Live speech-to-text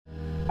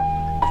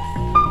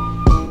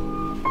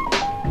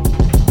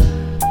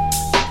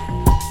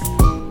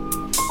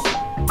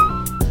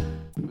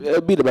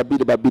Beat 'em up, beat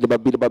 'em up, beat 'em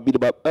up, beat 'em up, beat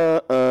 'em up.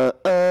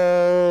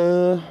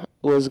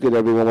 What's good,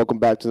 everyone? Welcome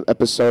back to an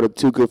episode of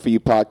Too Good For You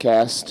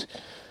podcast.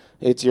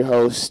 It's your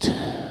host,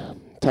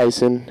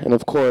 Tyson, and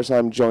of course,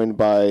 I'm joined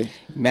by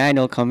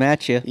Manuel. Come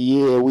at you.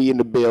 Yeah, we in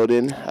the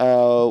building.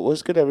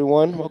 What's good,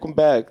 everyone? Welcome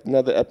back.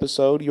 Another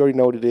episode. You already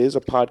know what it is. A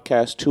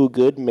podcast too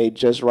good, made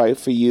just right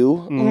for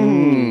you.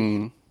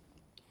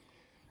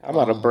 I'm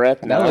out of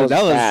breath now.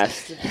 That was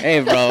fast. Hey,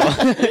 bro.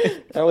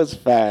 That was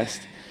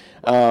fast.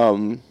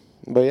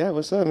 But yeah,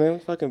 what's up, man? We're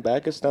fucking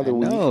back. It's another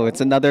week. No, it's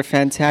another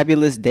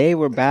fantabulous day.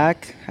 We're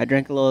back. I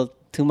drank a little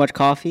too much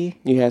coffee.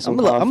 You had some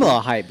coffee? I'm a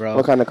little hype, bro.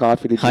 What kind of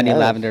coffee did you have? Honey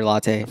lavender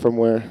latte. From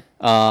where?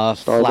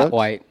 Flat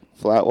white.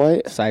 Flat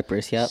white?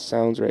 Cypress, yep.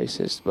 Sounds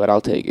racist, but I'll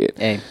take it.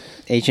 Hey,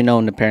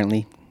 H&O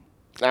apparently.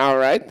 All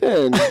right,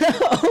 then.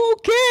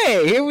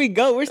 Okay, here we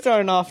go. We're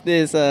starting off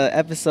this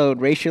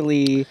episode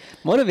racially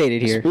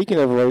motivated here. Speaking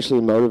of racially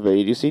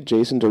motivated, you see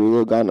Jason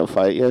Derulo got in a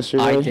fight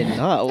yesterday? I did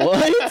not.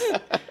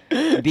 What?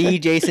 The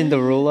Jason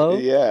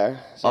Derulo? Yeah.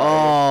 Sorry.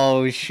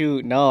 Oh,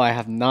 shoot. No, I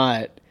have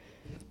not.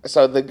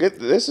 So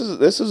this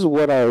is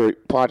what our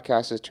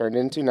podcast has turned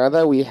into. Now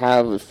that we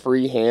have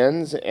free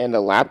hands and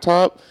a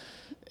laptop,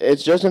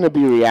 it's just going to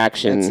be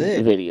reaction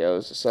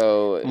videos.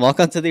 So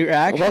welcome to the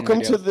reaction.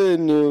 Welcome to the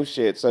new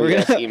shit. So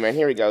yes, E-Man,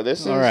 here we go.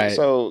 This is all right.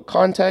 So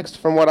context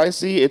from what I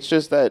see, it's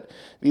just that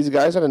these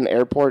guys at an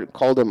airport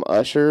called him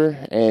Usher,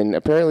 and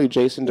apparently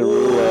Jason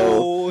Derulo.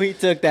 Oh, he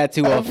took that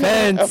to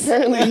offense.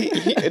 Apparently,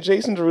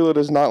 Jason Derulo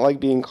does not like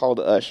being called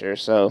Usher.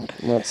 So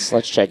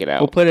let's check it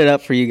out. We'll put it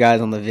up for you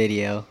guys on the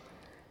video.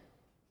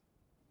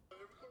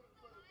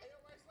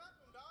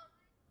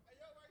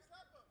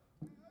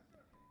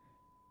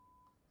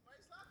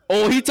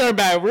 Oh, he turned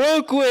back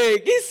real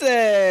quick. He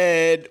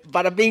said,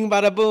 bada bing,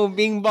 bada boom,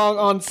 bing bong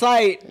on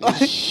site.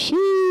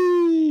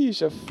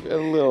 Sheesh, a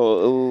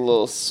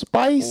little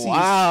spicy.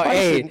 Wow, spicy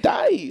hey.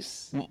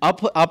 Dice. I'll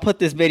put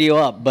this video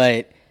up,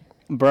 but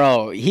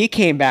bro, he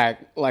came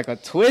back like a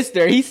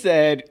twister. He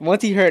said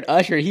once he heard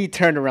Usher, he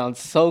turned around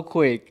so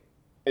quick.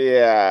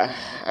 Yeah,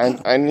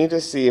 I need to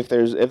see if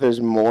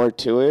there's more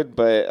to it,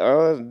 but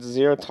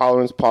zero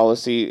tolerance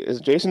policy.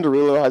 Jason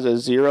Derulo has a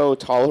zero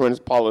tolerance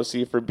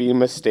policy for being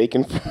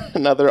mistaken for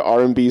another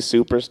R&B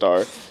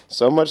superstar.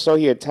 So much so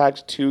he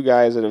attacked two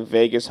guys at a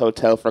Vegas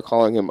hotel for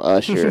calling him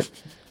Usher.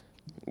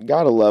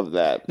 Gotta love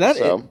that.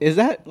 Is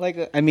that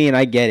like? I mean,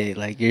 I get it.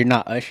 Like you're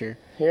not Usher.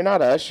 You're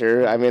not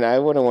Usher. I mean, I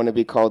wouldn't want to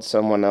be called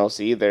someone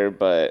else either,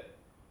 but.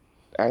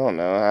 I don't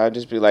know. I'd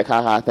just be like,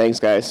 haha,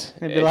 thanks, guys.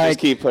 And be like, just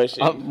keep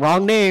pushing.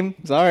 Wrong name.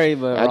 Sorry,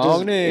 but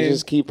wrong name.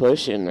 Just keep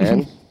pushing,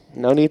 man.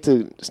 No need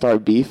to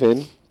start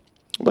beefing.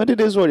 But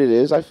it is what it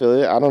is. I feel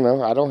it. I don't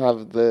know. I don't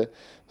have the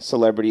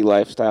celebrity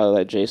lifestyle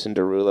that Jason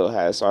Derulo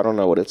has, so I don't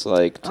know what it's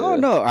like. I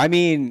don't know. I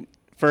mean,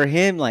 for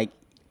him, like,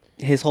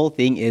 his whole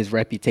thing is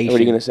reputation.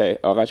 What are you going to say?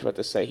 Oh, I was about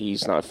to say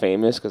he's not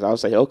famous, because I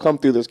was like, he'll come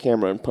through this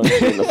camera and punch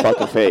you in the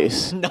fucking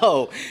face.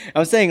 No.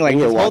 I'm saying, like,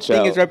 his whole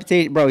thing is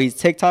reputation. Bro, he's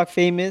TikTok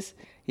famous.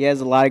 He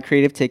has a lot of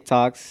creative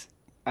TikToks.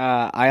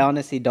 I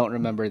honestly don't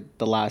remember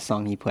the last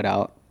song he put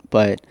out,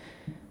 but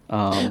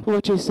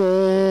what you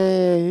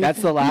say?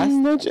 That's the last.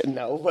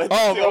 No. But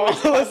I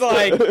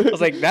was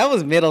like, that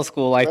was middle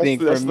school. I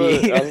think for me,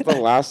 that's the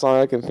last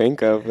song I can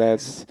think of.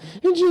 That's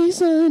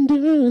Jason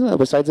Derulo.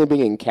 Besides him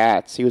being in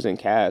Cats, he was in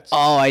Cats.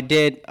 Oh, I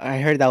did. I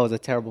heard that was a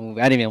terrible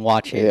movie. I didn't even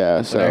watch it.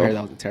 Yeah, so I heard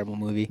that was a terrible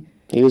movie.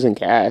 He was in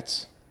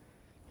Cats.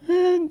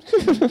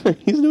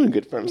 He's doing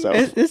good for himself.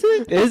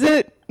 Is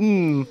it?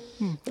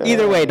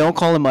 Either way, don't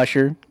call him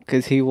Usher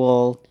because he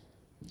will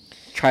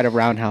try to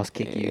roundhouse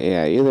kick you.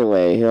 Yeah, either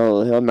way,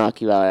 he'll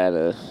knock you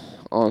out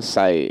on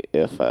site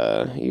if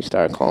you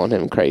start calling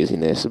him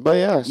craziness. But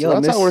yeah, so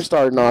that's how we're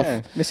starting off.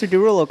 Mr.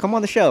 Derulo, come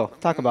on the show.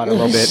 Talk about it a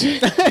little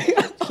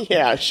bit.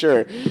 Yeah,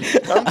 sure.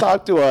 Come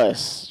talk to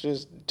us.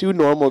 Just two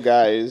normal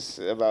guys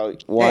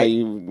about why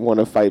you want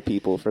to fight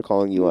people for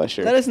calling you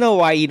Usher. Let us know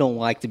why you don't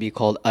like to be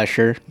called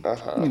Usher.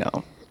 You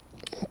know.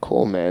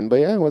 Cool, man. But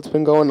yeah, what's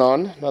been going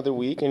on? Another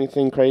week.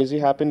 Anything crazy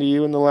happened to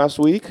you in the last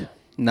week?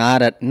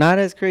 Not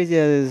as crazy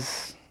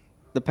as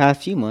the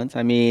past few months.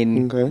 I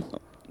mean,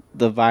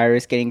 the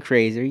virus getting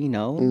crazier, you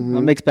know. Mm-hmm.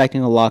 I'm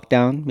expecting a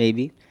lockdown,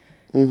 maybe.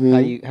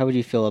 Mm-hmm. How would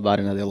you feel about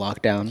another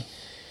lockdown?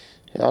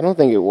 Yeah, I don't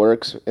think it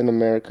works in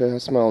America.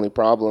 That's my only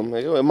problem.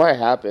 It might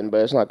happen,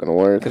 but it's not going to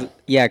work.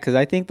 Because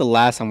I think the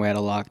last time we had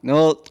a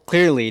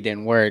clearly it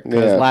didn't work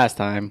last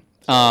time.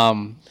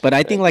 But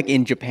I think like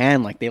in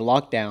Japan, like they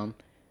locked down.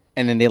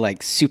 And then they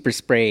like super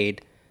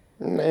sprayed.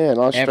 Man,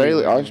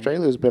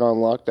 Australia's been on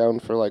lockdown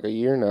for like a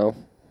year now.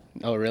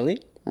 Oh, really?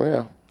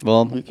 Yeah.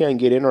 Well, you can't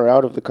get in or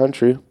out of the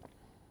country.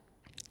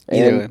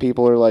 And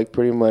people are like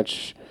pretty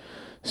much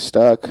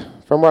stuck.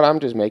 From what I'm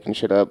just making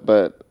shit up,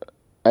 but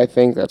I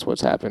think that's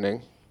what's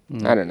happening.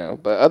 I don't know.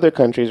 But other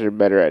countries are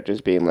better at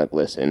just being like,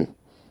 listen,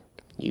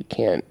 you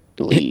can't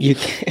leave.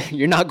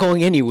 You're not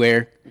going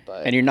anywhere.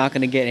 And you're not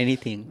going to get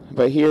anything.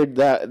 But here,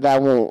 that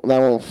won't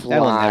fly.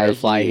 That will never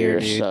fly here,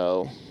 dude.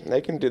 So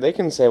they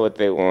can say what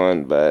they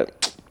want,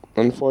 but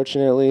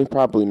unfortunately,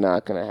 probably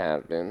not going to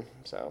happen.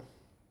 So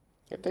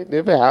If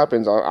it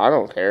happens, I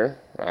don't care.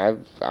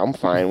 I'm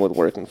fine with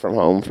working from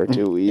home for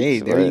 2 weeks. Hey,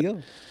 there you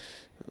go.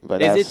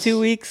 But is it 2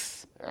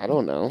 weeks? I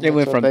don't know. It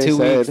went from 2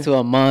 weeks to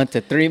a month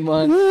to 3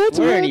 months.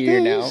 We're in a year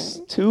now.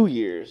 2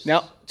 years.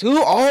 Now,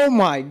 2? Oh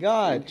my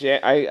God.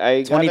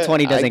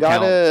 2020 doesn't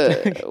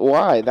count.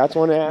 Why? That's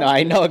when it happened. No,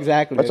 I know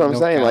exactly. That's what I'm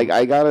saying. Count. Like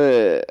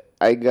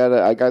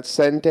I got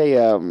sent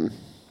an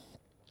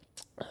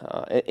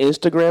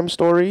Instagram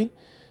story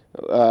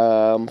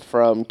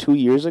from 2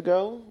 years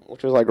ago,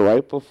 which was like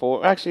right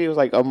before. Actually, it was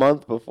like a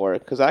month before,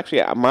 because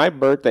actually my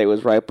birthday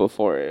was right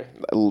before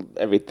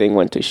everything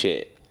went to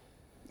shit.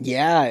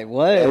 Yeah, it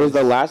was. It was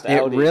the last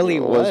outing. It really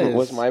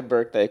was my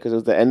birthday, because it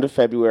was the end of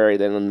February.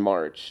 Then in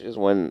March is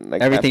when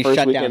like everything that first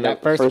shut weekend, down.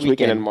 That first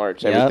weekend in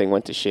March, everything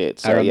went to shit.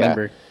 So, I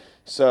remember. Yeah.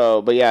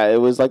 So, but yeah,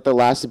 it was like the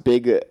last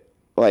big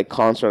like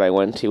concert I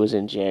went to was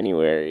in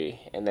January,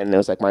 and then it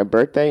was like my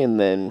birthday, and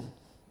then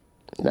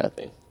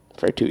nothing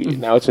for 2 years.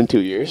 Now it's been 2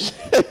 years.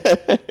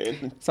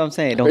 So I'm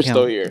saying, We're don't still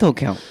count. here. Don't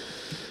count.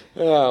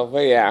 Oh,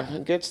 but yeah,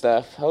 good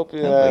stuff. Hope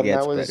Hopefully it that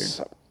gets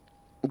was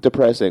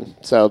depressing.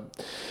 So,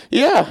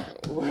 yeah,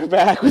 we're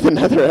back with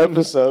another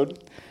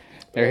episode.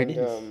 There it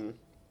is.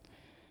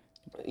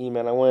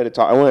 E-Man, I wanted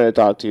to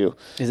talk to you.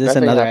 Is this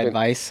Nothing another happened.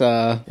 advice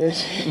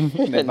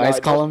advice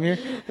column here?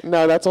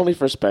 No, that's only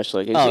for special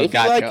occasions. Oh, if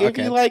gotcha. If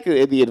you like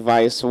the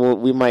advice,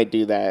 we might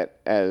do that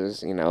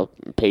as,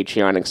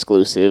 Patreon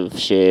exclusive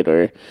shit,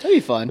 or That'd be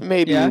fun.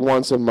 maybe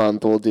once a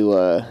month we'll do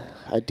a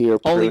Dear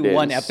Only Prudence.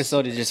 one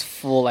episode is just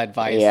full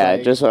advice. Yeah,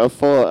 just a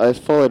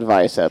full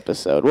advice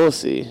episode. We'll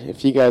see.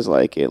 If you guys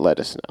like it, let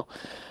us know.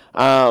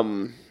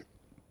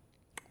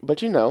 But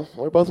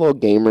we're both little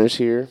gamers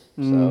here,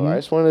 so I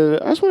just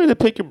wanted to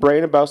pick your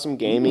brain about some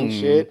gaming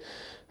shit.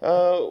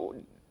 What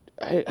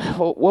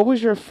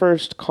was your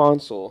first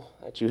console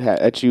that you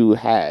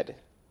had?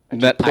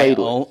 That I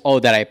own.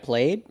 Oh, that I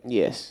played?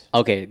 Yes.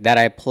 Okay, that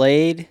I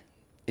played.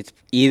 It's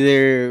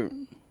either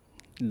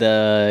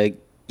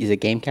is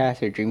it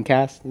Gamecast or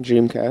Dreamcast?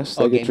 Dreamcast.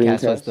 Oh, like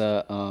Gamecast was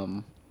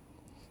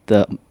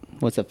the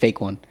what's the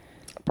fake one?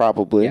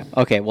 Probably. Yeah.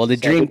 Okay, well the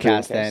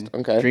Dreamcast then.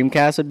 Okay.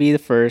 Dreamcast would be the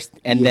first,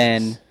 and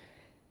then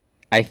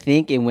I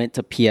think it went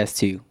to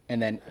PS2,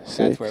 and then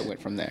that's where it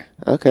went from there.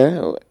 Okay.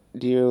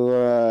 Do you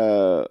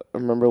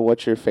remember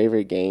what's your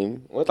favorite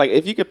game?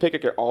 If you could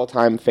pick your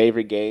all-time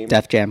favorite game?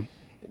 Def Jam.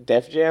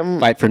 Def Jam?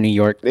 Fight for New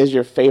York. Is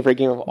your favorite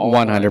game of all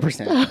time?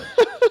 100%.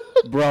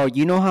 Bro,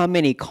 you know how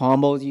many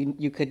combos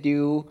you could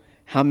do?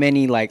 How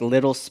many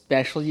little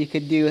specials you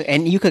could do?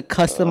 And you could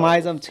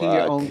customize them to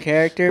your own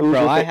character?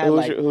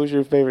 Who's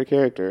your favorite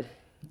character?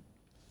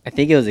 I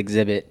think it was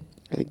Exhibit.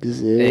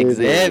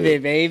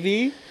 Exhibit,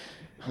 baby.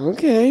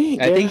 Okay.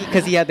 I think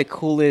because he had the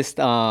coolest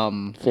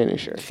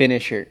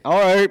finisher.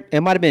 Or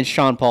it might have been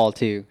Sean Paul,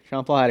 too.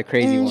 Sean Paul had a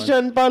crazy one.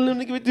 Sean Paul, I'm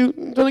gonna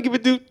give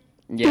it to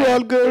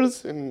all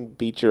girls. And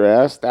beat your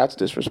ass. That's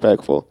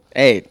disrespectful.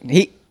 Hey,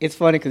 it's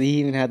funny because he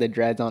even had the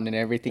dreads on and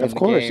everything. Of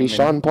course, he's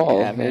Sean Paul.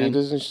 Yeah, man.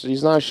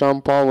 He's not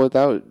Sean Paul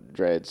without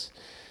dreads.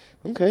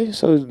 Okay,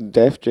 so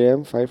Def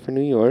Jam, Fight for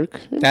New York.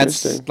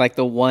 That's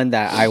the one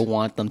that I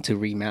want them to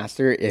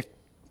remaster. If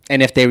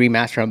they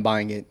remaster, I'm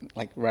buying it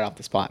right off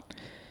the spot.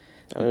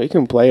 We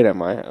can play it at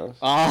my house.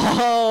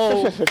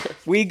 Oh,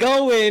 we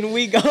going.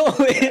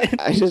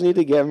 I just need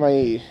to get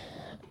my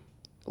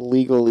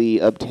legally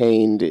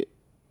obtained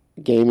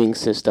gaming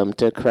system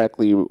to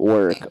correctly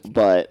work,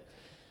 but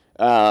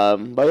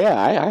yeah,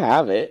 I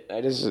have it.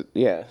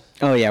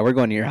 Oh yeah, we're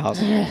going to your house.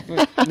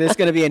 This is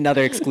gonna be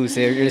another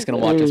exclusive. You're just gonna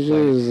watch us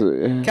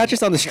play. Catch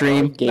us on the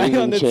stream, gaming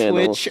on the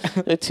channel. Twitch.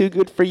 They're too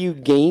good for you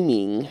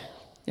gaming.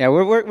 Yeah,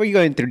 we're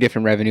going through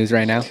different revenues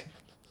right now.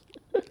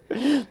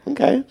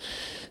 Okay.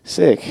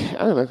 Sick.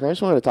 I don't know. I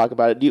just wanted to talk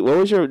about it. Do you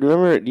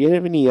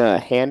have any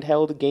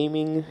handheld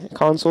gaming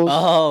consoles?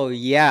 Oh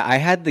yeah, I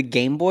had the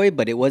Game Boy,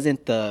 but it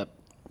wasn't the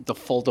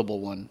foldable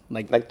one.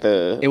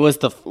 It was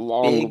the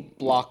long, big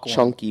block one.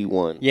 chunky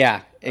one.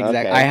 Yeah, exactly.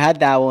 Okay. I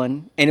had that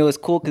one, and it was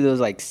cool because it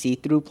was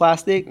see-through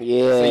plastic.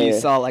 Yeah. So you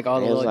saw all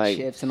the little like,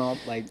 chips and all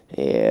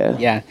Yeah.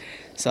 Yeah.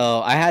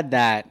 So I had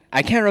that.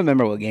 I can't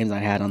remember what games I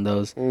had on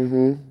those.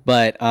 Mm-hmm.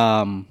 But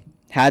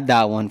had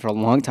that one for a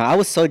long time. I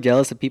was so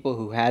jealous of people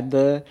who had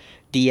the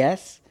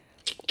DS.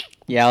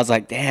 Yeah, I was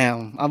like,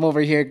 damn, I'm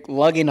over here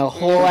lugging a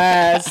whole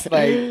ass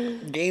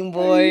Game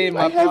Boy in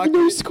my pocket. I have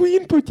no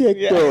screen protector.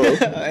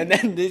 Yeah. And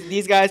then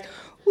these guys,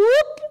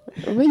 whoop.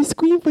 My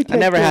screen protector. I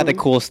never had the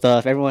cool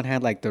stuff. Everyone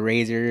had the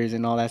razors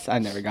and all that. I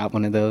never got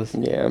one of those.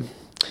 Yeah.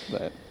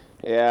 But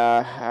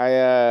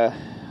yeah,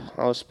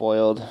 I was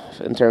spoiled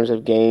in terms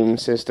of game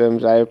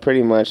systems. I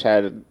pretty much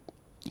had.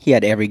 He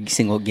had every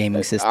single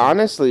gaming system.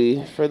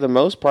 Honestly, for the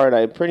most part,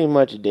 I pretty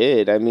much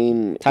did. I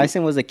mean,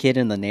 Tyson was a kid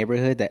in the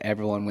neighborhood that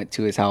everyone went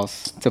to his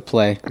house to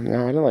play.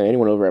 No, I don't like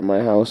anyone over at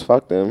my house.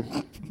 Fuck them.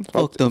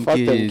 Fuck them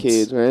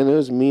kids, man. It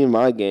was me and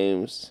my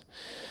games.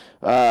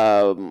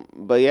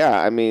 But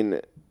yeah, I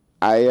mean,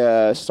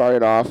 I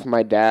started off.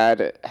 My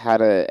dad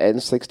had a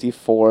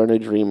N64 and a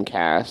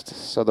Dreamcast,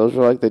 so those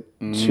were the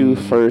two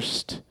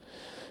first.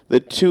 the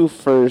two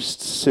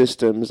first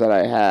systems that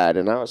I had,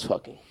 and I was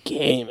fucking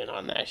gaming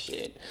on that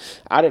shit.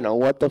 I didn't know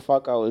what the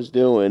fuck I was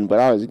doing, but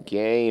I was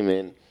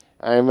gaming.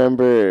 I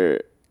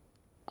remember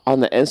on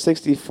the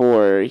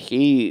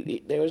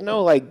N64, there was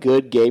no like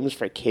good games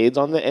for kids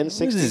on the N64.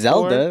 This is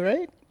Zelda,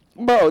 right?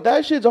 Bro,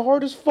 that shit's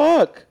hard as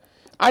fuck.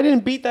 I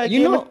didn't beat that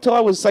game know- until I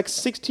was like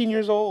 16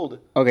 years old.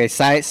 Okay,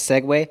 side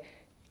segue.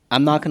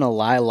 I'm not gonna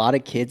lie, a lot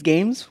of kids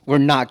games were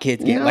not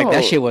kids games. Like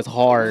that No. shit was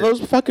hard. Those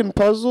fucking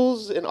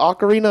puzzles in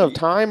Ocarina of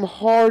Time,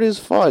 hard as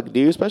fuck,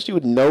 dude. Especially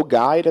with no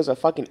guide as a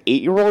fucking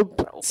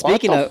 8-year-old.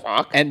 Speaking what the of,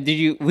 fuck? and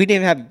we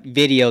didn't have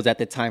videos at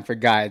the time for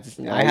guides.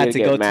 No, I you had had to to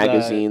go get to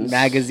magazines.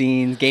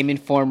 magazines, Game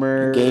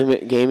Informer.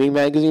 Gaming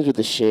magazines with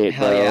the shit,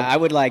 Hell bro. yeah, I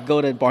would like go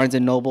to Barnes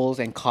and Nobles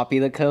and copy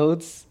the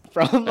codes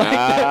from like the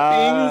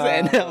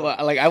things, and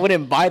like I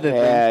wouldn't buy the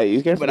Yeah, things.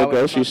 you get it from but I the would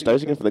grocery copy store. You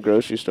get it from the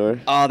grocery store.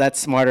 Oh, that's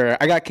smarter.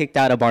 I got kicked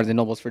out of Barnes and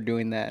Nobles for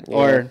doing that, Yeah.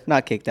 or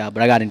not kicked out,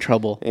 but I got in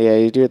trouble. Yeah,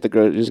 you do it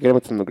just get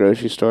them from the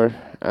grocery store.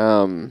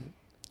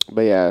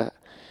 But yeah,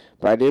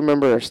 but I do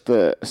remember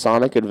the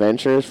Sonic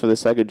Adventures for the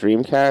Sega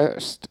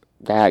Dreamcast.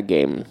 That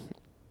game.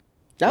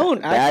 That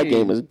one, That actually,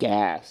 game was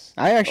gas.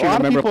 I actually a lot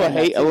remember of people playing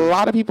that hate. A too.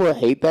 lot of people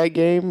hate that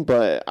game,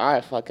 but I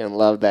fucking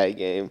love that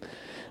game.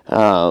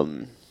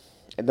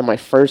 And then my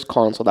first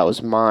console that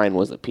was mine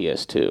was the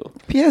PS2,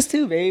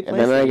 PS2, baby. and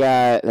then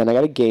I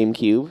got a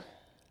GameCube,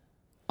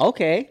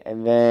 Okay,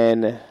 and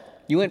then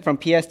you went from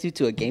PS2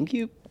 to a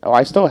GameCube.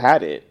 I still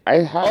had it. I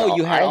had Oh,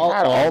 you had all-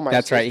 all my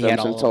that's right, you had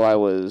systems all of until I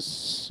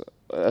was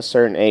a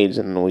certain age,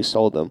 and then we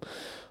sold them.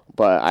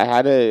 But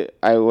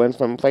I went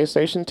from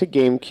PlayStation to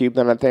GameCube.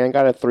 Then I think I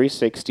got a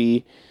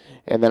 360,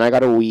 and then I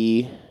got a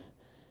Wii.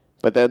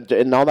 But then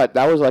and all that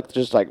was like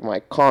just like my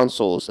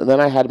consoles, and then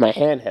I had my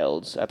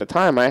handhelds. At the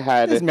time, I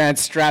had This man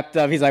strapped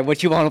up. He's like,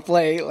 "What you want to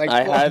play?" Like,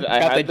 I got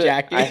had the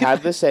jacket. I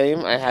had the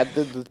same. I had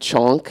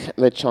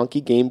the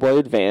chunky Game Boy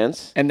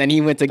Advance. and then he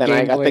went to Then Game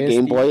I got Boy the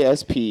Game SD. Boy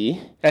SP.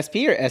 SP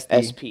or SD?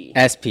 SP.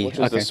 SP. Which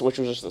was, Okay. which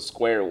was just the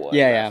square one.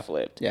 Yeah, that yeah.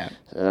 Flipped. Yeah.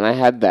 And then I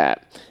had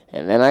that.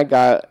 And then I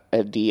got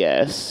a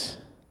DS.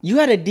 You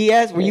had a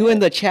DS? Were you in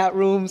the chat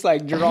rooms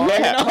like drawing?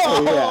 Yeah.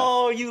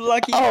 Oh, you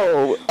lucky.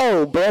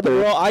 Oh,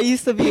 brother. Bro, I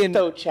used to be in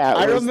Picto chat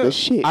I was remember, the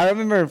shit. I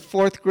remember in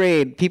 4th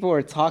grade, people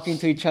were talking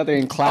to each other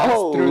in class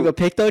Oh. through the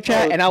Picto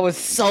chat, Oh. and I was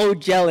so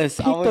jealous.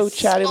 I Picto was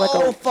chatting so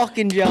like a-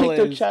 fucking jealous.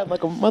 Picto chat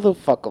like a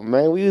motherfucker,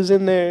 man. We was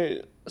in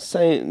there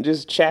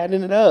just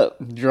chatting it up.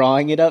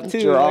 Drawing it up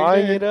too.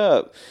 Drawing it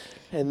up.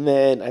 And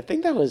then I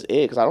think that was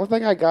it, because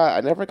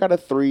I never got a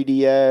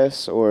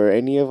 3DS or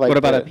any of like What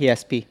about a the-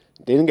 PSP?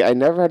 I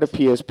never had a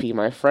PSP.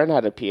 My friend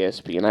had a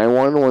PSP, and I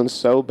wanted one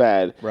so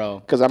bad. Bro,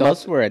 because I'm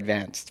those were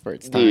advanced for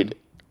its time. dude.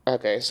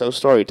 Okay, so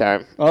story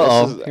time.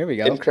 Uh-oh, This is here we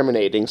go.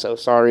 Incriminating. So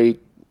sorry,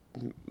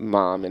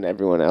 mom and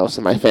everyone else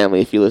in my family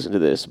if you listen to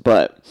this.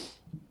 But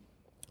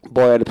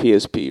boy had a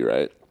PSP,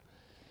 right?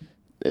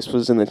 This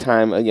was in the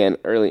time again,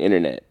 early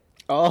internet.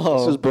 Oh.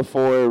 This was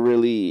before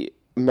really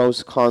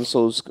most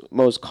consoles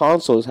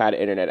had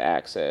internet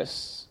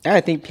access. I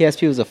think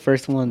PSP was the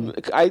first one.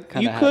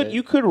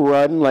 You could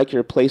run like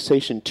your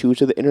PlayStation 2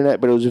 to the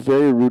internet, but it was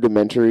very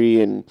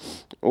rudimentary and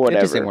whatever.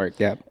 It just didn't work,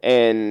 yeah.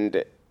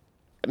 And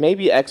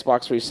maybe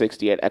Xbox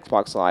 360 and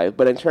Xbox Live,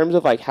 but in terms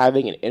of like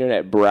having an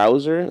internet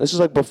browser, this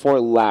is like before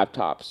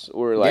laptops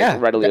were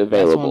like readily That's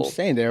available. what I'm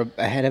saying. They're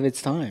ahead of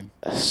its time.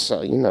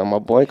 So my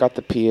boy got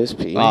the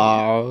PSP.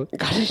 Oh,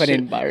 Got his put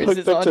in shit viruses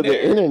hooked up on to there.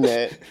 the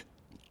internet,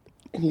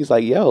 and he's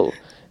like, "Yo,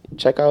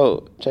 check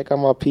out my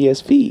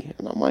PSP."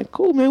 And I'm like,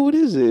 "Cool, man. What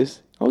is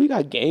this? Oh, you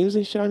got games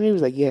and shit on here?" He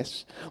was like,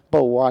 "Yes,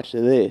 but watch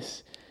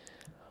this."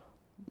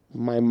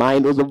 My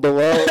mind was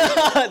blown.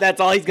 That's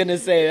all he's gonna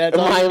say. That's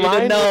all My you need to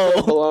mind was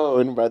know.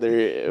 blown,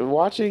 brother.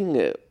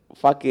 Watching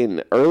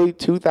fucking early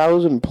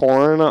 2000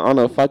 porn on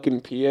a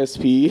fucking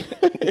PSP.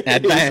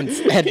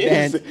 Advanced.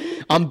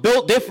 I'm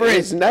built different.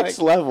 It's next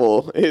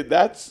level.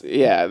 That's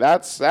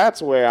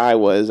where I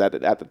was at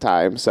the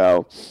time.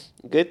 So,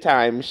 good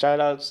time. Shout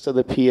outs to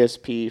the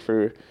PSP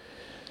for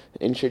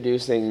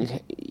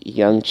introducing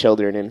young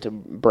children into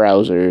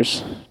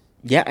browsers.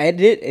 Yeah, I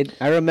did.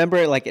 I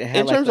remember like it had.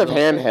 In like, terms the of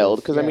little handheld, circles.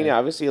 because I mean,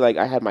 obviously, like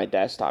I had my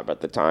desktop at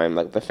the time,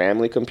 like the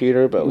family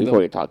computer, but we've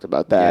already talked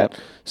about that.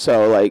 Yep.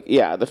 So, like,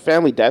 yeah, the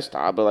family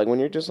desktop, but like when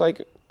you're just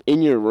like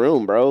in your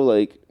room, bro,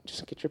 like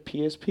just get your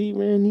PSP,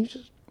 man.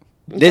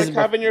 It's like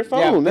having your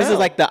phone. This now. is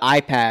like the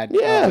iPad.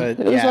 Yeah, it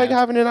was like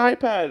having an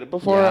iPad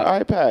before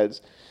iPads.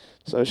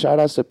 So shout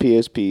outs to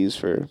PSPs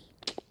for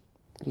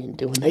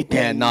doing their Yeah,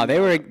 thing. no,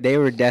 they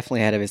were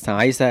definitely ahead of its time.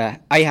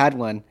 I had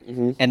one,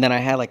 and then I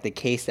had like the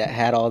case that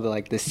had all the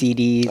like the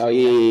CDs, Oh, and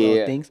yeah, little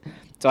yeah. things.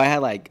 So I had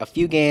like a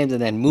few games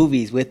and then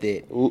movies with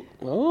it. Ooh,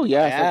 oh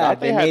yeah, I Yeah, forgot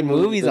they had made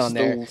movies this on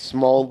there. little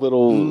small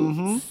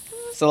little.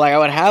 So like I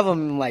would have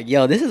them like,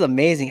 yo, this is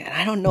amazing, and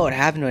I don't know what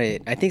happened with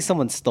it. I think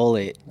someone stole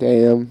it.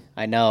 Damn,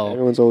 I know,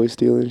 everyone's always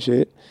stealing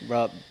shit.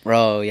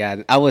 bro.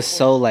 Yeah, I was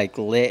so like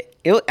lit.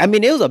 It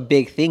was a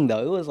big thing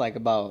though. It was like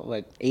about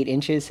 8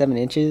 inches, 7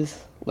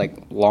 inches, like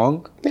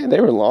long. Yeah, they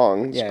were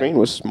long. Yeah. Screen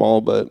was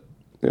small, but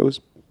it was.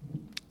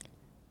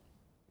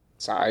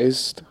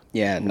 sized.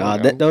 Yeah, no,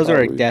 Yeah, those are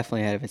probably.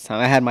 definitely ahead of its time.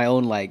 I had my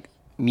own like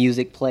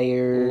music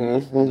player, Yeah,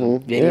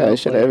 video it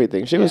should player.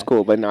 everything. She was Yeah.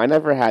 cool, but no, I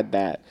never had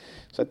that.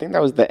 So I think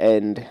that was the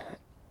end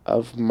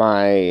of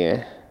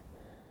my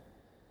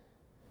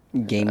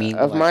Gaming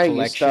like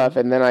collection. stuff,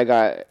 and then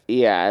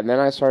and then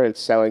I started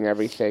selling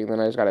everything. Then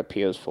I just got a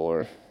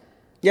PS4.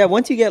 Yeah,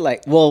 once you get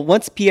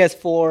once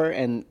PS4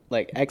 and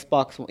like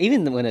Xbox,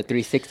 even when the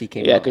 360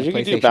 came Yeah, out, because you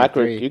could do PlayStation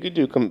 3. you could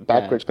do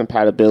backwards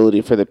compatibility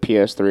for the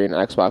PS3 and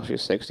Xbox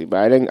 360, but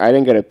I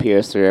didn't get a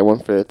PS3. I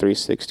went for the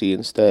 360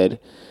 instead.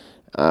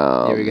 You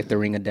ever get the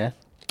Ring of Death?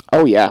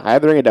 Oh yeah, I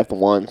had the Ring of Death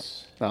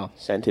once. Oh.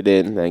 Sent it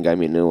in, then got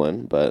me a new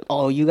one. But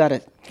Oh, you got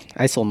it.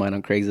 I sold mine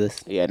on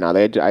Craigslist. yeah, no,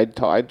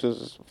 I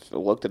just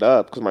looked it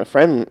up because my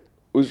friend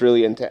who's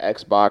really into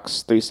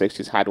Xbox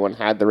 360s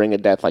had the Ring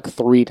of Death like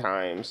 3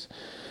 times,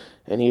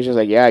 and he was just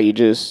like, yeah, you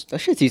just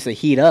Those shits used to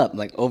heat up,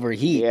 like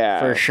overheat,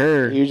 for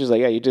sure. He was just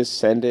like, yeah, you just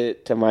send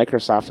it to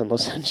Microsoft and they'll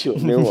send you a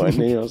new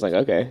one. And I was like,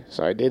 okay,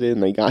 so I did it,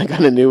 and I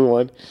got a new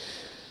one.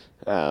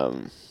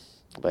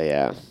 But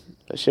yeah,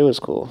 the shit was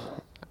cool.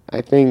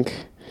 I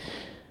think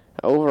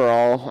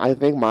overall,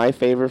 my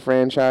favorite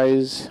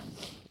franchise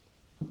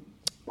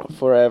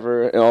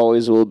forever and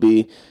always will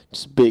be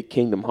just big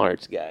Kingdom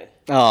Hearts guy.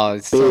 Oh,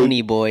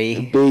 Sony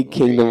boy. Big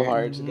Kingdom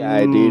Hearts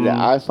guy, dude.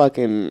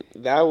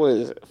 That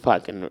was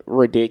fucking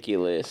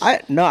ridiculous.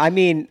 I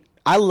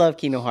love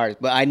Kingdom Hearts,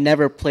 but I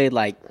never played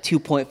like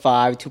 2.5,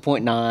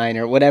 2.9,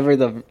 or whatever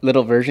the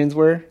little versions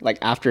were, like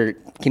after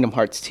Kingdom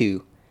Hearts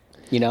 2,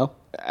 you know?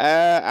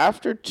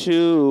 After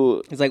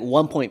 2, It's like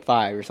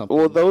 1.5 or something.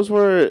 well, those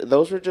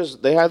were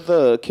just, they had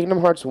the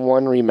Kingdom Hearts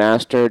 1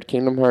 remastered,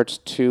 Kingdom Hearts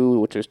 2,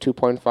 which is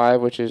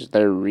 2.5, which is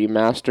their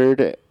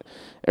remastered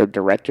or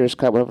director's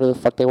cut, whatever the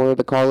fuck they wanted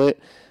to call it.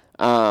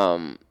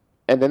 And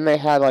then they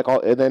had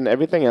and then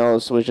everything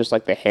else was just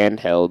like the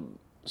handheld.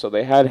 So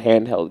they had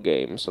handheld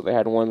games. So they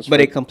had ones.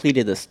 But it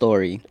completed the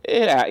story.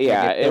 It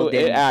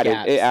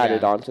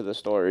added onto the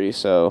story.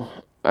 So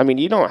I mean,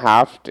 you don't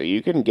have to.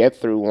 You can get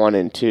through 1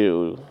 and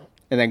 2.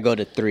 And then go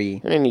to 3.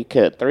 And then you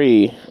cut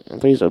 3.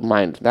 3's of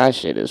mine. That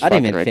shit is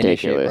fucking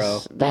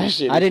ridiculous. That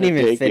shit. I didn't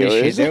even finish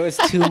it. There was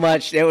too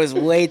much. There was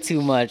way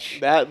too much.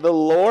 That the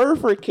lore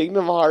for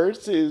Kingdom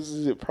Hearts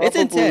is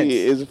probably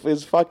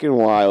is fucking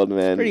wild, man.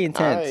 It's pretty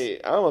intense.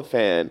 I'm a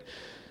fan.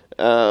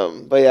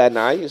 But yeah,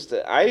 no,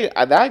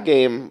 that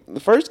game, the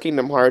first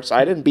Kingdom Hearts,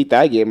 I didn't beat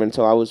that game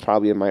until I was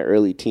probably in my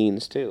early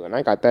teens too, and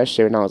I got that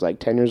shit when I was like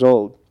 10 years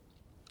old.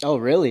 Oh,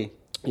 really?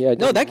 Yeah.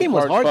 No, that game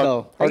was hard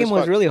though. That game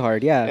was really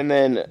hard. Yeah. And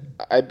then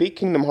I beat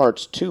Kingdom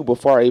Hearts 2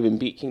 before I even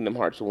beat Kingdom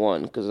Hearts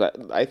 1 because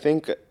I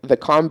think the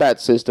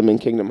combat system in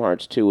Kingdom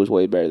Hearts 2 was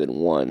way better than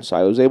 1, so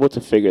I was able to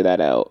figure that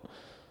out.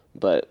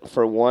 But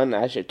for 1,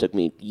 that shit took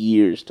me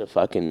years to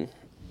fucking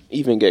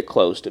even get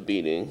close to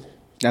beating.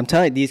 I'm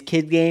telling you, these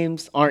kid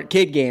games aren't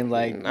kid games.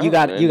 Like you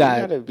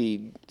gotta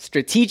be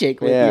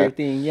strategic with your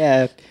thing.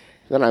 Yeah.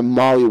 Then I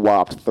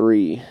mollywopped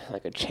 3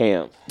 like a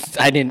champ.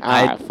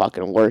 I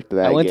fucking worked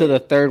that. I went to the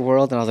third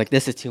world and I was like,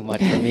 this is too much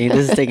for me.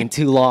 This is taking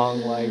too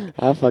long. Like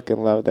I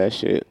fucking love that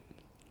shit.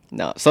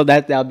 No, so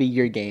that'll be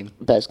your game.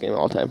 Best game of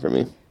all time for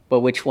me.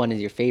 But which one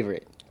is your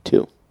favorite?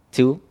 2.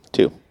 2?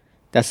 2.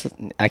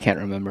 I can't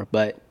remember,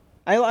 but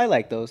I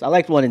like those. I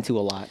liked 1 and 2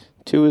 a lot.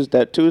 2 is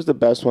the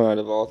best one out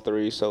of all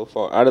 3 so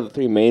far. Out of the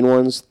 3 main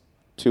ones,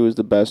 2 is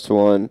the best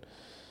one.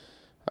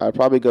 I'd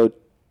probably go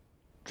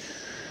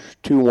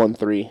 2, 1,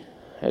 3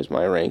 as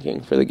my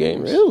ranking for the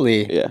games.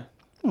 Really? Yeah.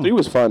 3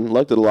 was fun.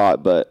 Liked it a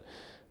lot, but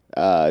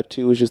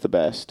 2 was just the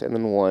best. And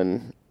then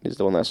 1 is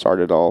the one that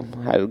started all.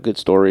 Had a good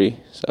story,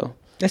 so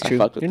that's true.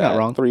 You're not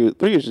wrong. 3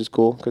 is just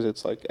cool because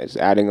it's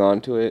adding on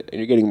to it, and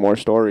you're getting more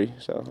story.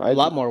 So a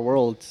lot more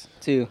worlds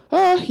too.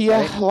 Yeah,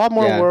 right? A lot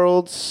more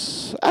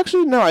worlds.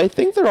 Actually, no, I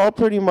think they're all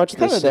pretty much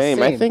the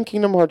same. I think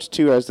Kingdom Hearts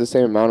 2 has the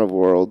same amount of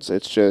worlds.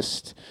 It's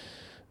just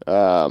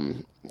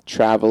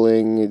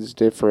traveling is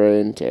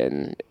different,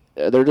 and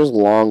they're just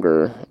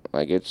longer.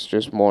 Like, it's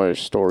just more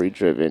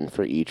story-driven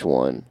for each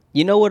one.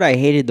 You know what I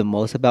hated the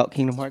most about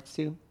Kingdom Hearts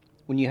 2?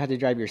 When you had to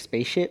drive your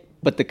spaceship,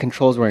 but the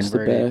controls were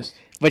inverted.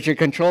 But your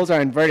controls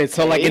are inverted,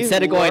 so like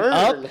instead of going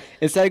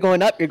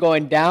up, you're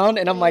going down,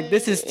 and I'm like,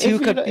 this is too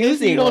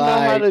confusing. If you don't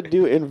know how to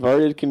do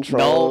inverted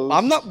controls. No,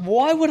 I'm not.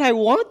 Why would I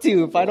want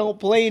to if I don't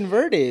play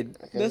inverted?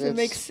 Doesn't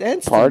make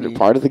sense. Part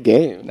of the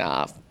game.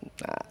 Nah.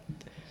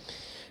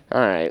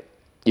 All right,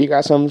 you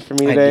got something for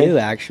me today? I do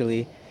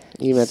actually.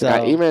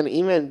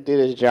 Eman did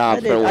his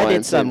job for once. I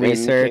did some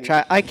research.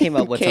 I came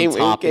up with some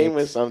topics. He came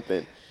with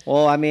something.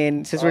 Well, I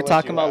mean, since we're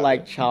talking about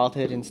like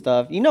childhood and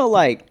stuff, you know,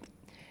 like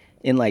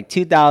in like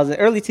 2000,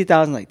 early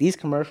 2000, like these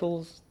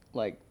commercials,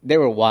 like they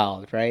were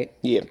wild, right?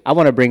 Yeah. I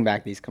want to bring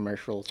back these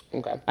commercials.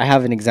 Okay. I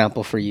have an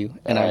example for you,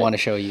 and I want to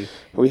show you.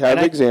 We have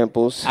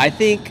examples. I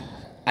think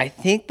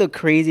the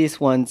craziest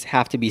ones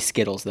have to be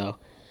Skittles, though.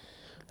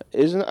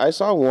 I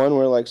saw one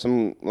where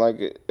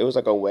it was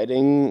like a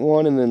wedding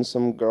one, and then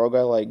some girl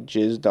got like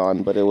jizzed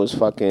on, but it was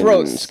fucking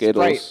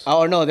Skittles. Sprite.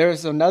 Oh no, there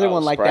was another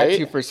one like Sprite? that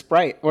too for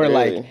Sprite, where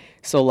really?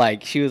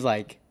 she was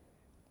like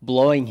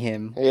blowing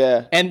him.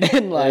 Yeah. And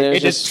then like And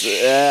it just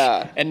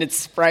yeah. and it's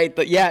Sprite.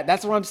 Yeah,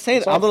 that's what I'm saying.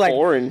 It's I was all like,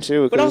 foreign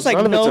too. but I was like,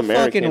 none of no it's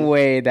American. fucking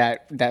way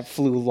that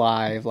flew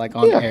live like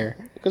on air.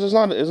 Because it's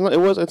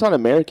not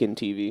American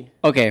TV.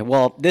 Okay,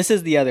 well, this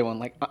is the other one.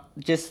 Like,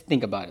 just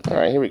think about it. All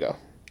right, here we go.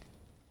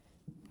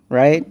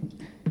 Right?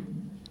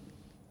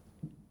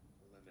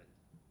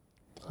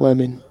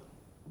 Lemon.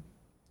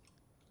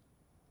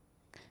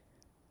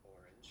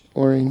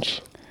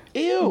 Orange.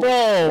 Ew.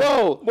 Bro,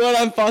 Whoa. what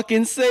I'm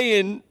fucking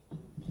saying.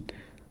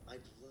 I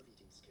love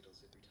eating Skittles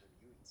every time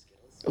you eat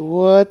Skittles.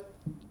 What?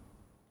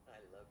 I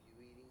love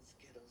you eating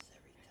Skittles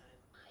every time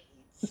I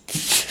eat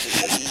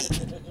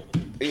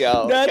Skittles.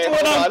 Yo, That's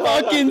what I'm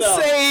fucking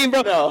saying,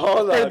 bro. No,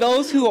 hold For on.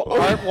 those who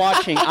aren't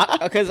watching,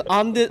 because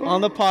on the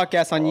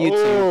podcast on YouTube,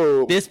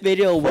 Oh, this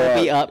video will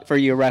be fuck. up for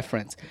your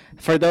reference.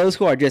 For those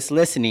who are just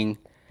listening,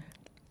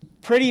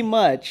 pretty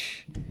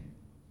much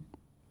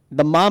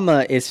the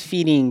mama is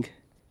feeding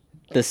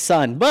the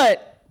son,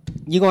 but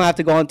you're gonna have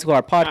to go onto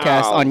our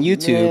podcast Oh, on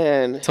YouTube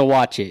man. to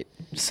watch it.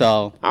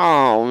 So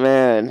Oh,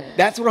 man.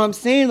 that's what I'm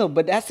saying though.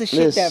 But that's the shit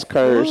This that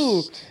cursed.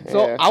 flew.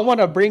 So Yeah. I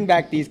want to bring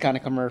back these kind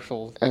of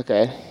commercials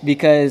Okay.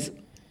 because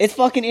it's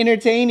fucking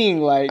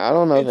entertaining. Like I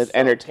don't know if it's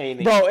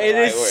entertaining. bro, it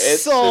Right, is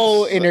it's-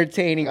 so it's-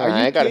 entertaining. Are you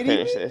I gotta kidding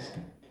finish me? this.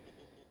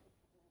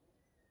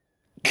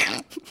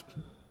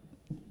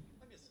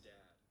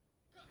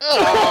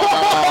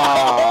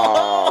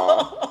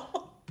 Oh.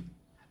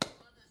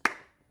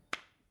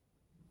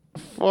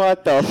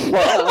 What the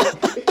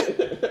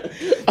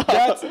fuck?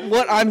 That's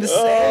what I'm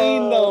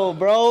saying though,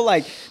 bro.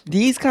 Like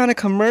these kind of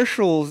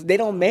commercials, they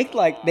don't make them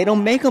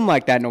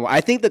like that no more.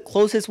 I think the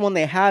closest one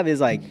they have is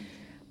like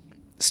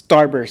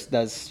Starburst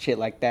does shit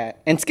like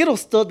that, and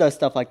Skittles still does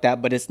stuff like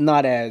that, but it's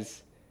not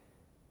as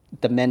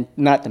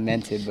not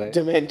demented, but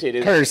Demented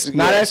is cursed,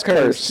 not yes, as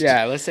cursed.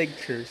 Yeah, let's say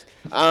cursed.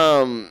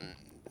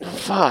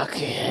 Fuck.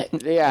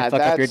 Yeah,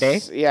 Fuck up your day?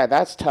 Yeah,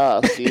 that's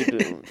tough,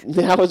 dude.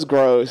 That was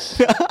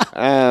gross.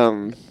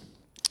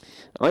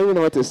 I don't even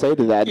know what to say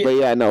to that, but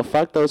yeah, no,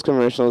 fuck those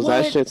commercials.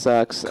 What? That shit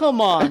sucks.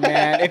 Come on,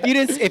 man.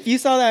 If you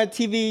saw that on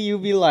TV,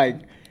 you'd be like,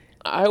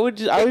 I would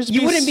just you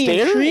be wouldn't be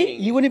staring.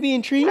 intrigued. You wouldn't be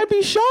intrigued. I'd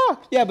be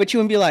shocked. Yeah, but you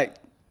wouldn't be like,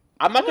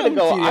 I'm not gonna I'm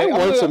go. gonna I see it.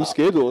 want I'm some gonna-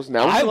 Skittles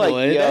now. I I'm like,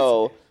 would.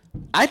 yo.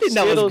 I think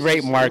that was Skittles great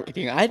is-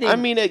 marketing. I think. I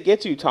mean, it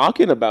gets you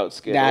talking about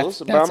Skittles,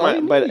 That's all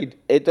you but need.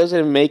 it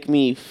doesn't make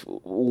me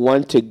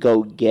want to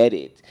go get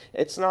it.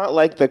 It's not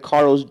like the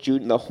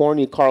the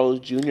horny Carl's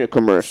Jr.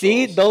 commercials.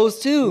 see those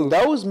two.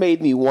 Those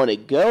made me want to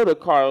go to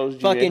Carl's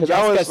Jr. Fucking 'cause I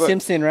Jessica was like-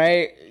 Simpson,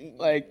 right?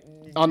 Like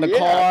on the Yeah,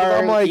 'cause car,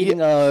 I'm like, eating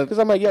yeah, a 'cause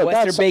I'm like, yo, Western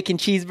that's- bacon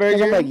 'cause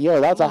cheeseburger. I'm like,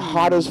 yo, that's a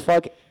hot as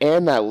fuck,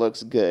 and that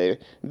looks good.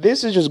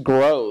 This is just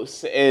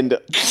gross, and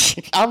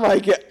I'm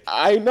like,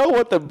 I know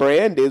what the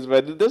brand is,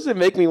 but it doesn't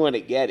make me want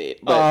to get it.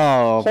 But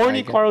Oh, my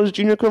horny God. Carl's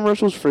Jr.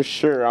 commercials for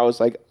sure. I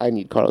was like, I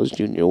need Carl's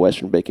Jr.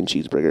 Western bacon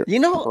cheeseburger. You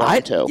know,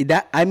 pronto.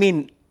 I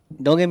mean,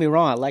 don't get me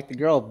wrong, I like the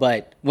girl,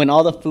 but when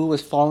all the food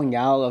was falling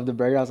out of the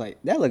burger, I was like,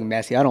 that looked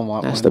messy. I don't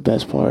want That's one. the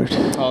best part.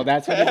 Oh,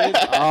 that's what it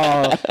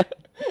is.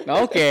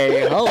 Oh,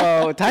 okay.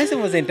 Hello, Tyson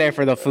wasn't there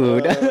for the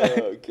food.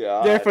 Oh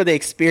god. There for the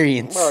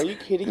experience. Bro, are you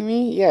kidding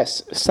me?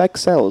 Yes,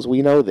 sex sells.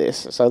 We know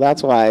this, so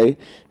that's why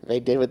they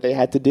did what they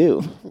had to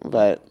do.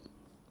 But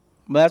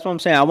But that's what I'm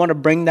saying. I want to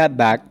bring that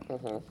back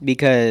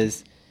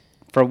because,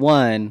 for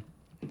one,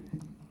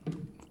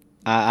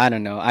 I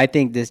don't know. I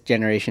think this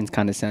generation's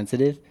kind of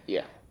sensitive.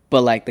 yeah,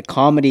 But like the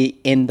comedy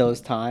in those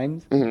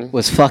times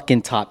was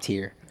fucking top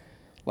tier.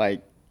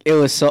 Like it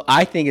was so.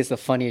 I think it's the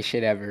funniest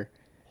shit ever,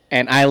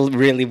 and I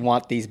really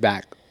want these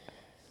back.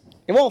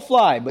 It won't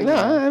fly, but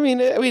no, you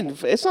know. I mean,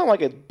 it's not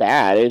like it's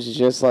bad. It's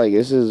just like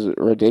this is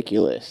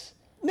ridiculous.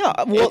 No,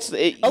 well,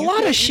 You lot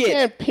can't- of shit. You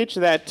can't pitch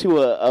that to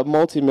a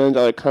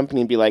multi-million-dollar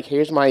company and be like,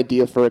 "Here's my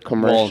idea for a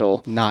commercial."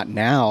 Well, not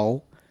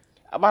now.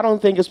 I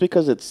don't think it's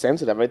because it's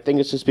sensitive. I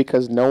think it's just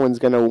because no one's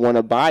gonna want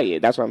to buy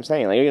it. That's what I'm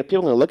saying. Like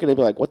people gonna look at it and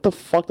be like, "What the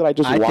fuck did I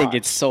just I watch?" think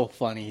it's so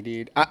funny,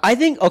 dude. I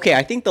think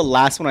I think the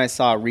last one I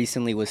saw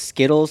recently was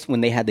Skittles when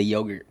they had the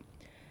yogurt,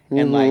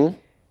 and like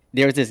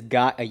there was this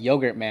guy, a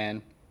yogurt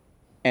man,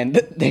 and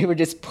they were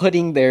just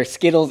putting their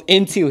Skittles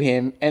into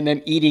him and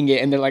then eating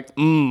it, and they're like,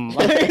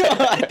 Like,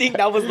 I think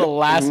that was the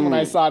last one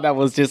I saw that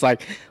was just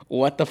like,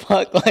 what the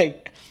fuck?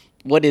 Like,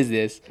 what is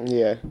this?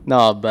 Yeah.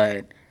 No,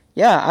 but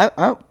yeah,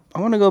 I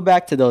want to go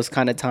back to those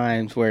kind of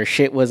times where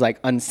shit was like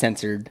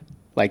uncensored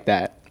like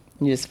that.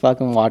 You just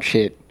fucking watch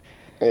shit.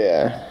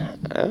 Yeah.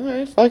 All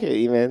right, fuck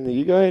it, man.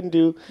 You go ahead and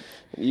do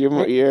your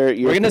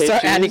We're gonna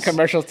start adding pitches.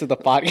 commercials to the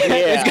podcast.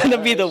 Yeah, It's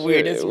gonna be the sure.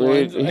 weirdest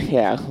Weird- ones.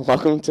 Yeah.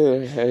 Welcome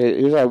to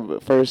here's our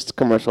first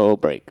commercial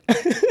break.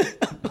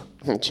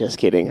 Just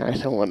kidding. I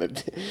don't want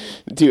to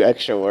do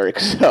extra work.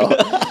 So,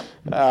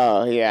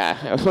 oh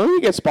yeah. When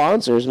we get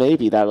sponsors,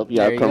 maybe that'll be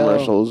There our you go.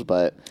 commercials.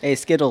 But Hey,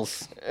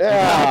 Skittles.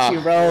 yeah, got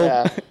you, bro.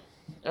 yeah.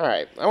 All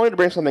right. I wanted to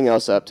bring something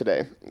else up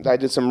today. I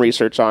did some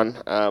research on.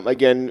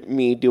 Again,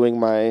 me doing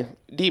my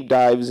deep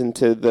dives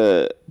into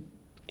the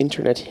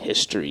internet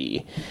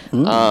history.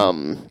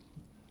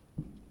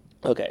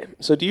 Okay.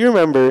 So do you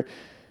remember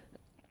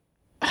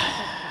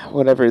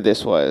whatever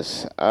this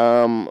was.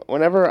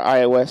 Whenever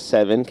iOS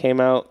 7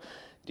 came out,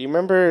 do you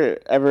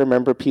ever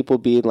remember people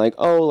being like,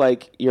 "Oh,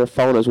 like your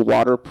phone is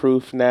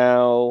waterproof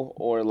now,"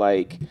 or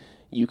like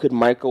you could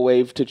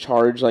microwave to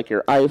charge like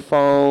your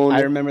iPhone?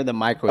 I remember the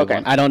microwave Okay.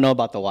 one. I don't know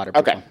about the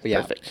waterproof Okay, one. But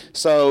yeah. perfect.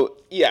 So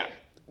yeah,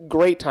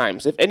 great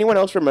times. If anyone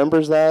else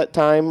remembers that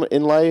time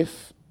in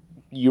life,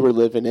 you were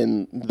living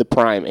in the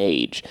prime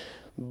age.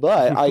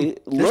 But I This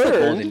is the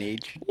golden learned,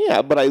 age.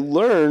 yeah, but I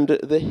learned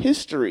the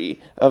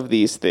history of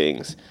these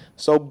things.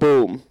 So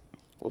boom,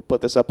 we'll put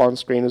this up on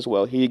screen as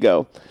well. Here you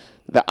go.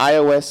 The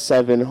iOS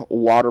 7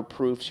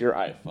 waterproofs your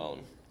iPhone.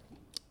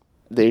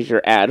 There's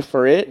your ad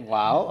for it.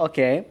 Wow.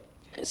 Okay.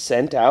 It's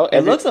sent out.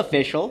 It looks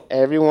official.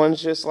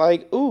 Everyone's just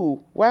like,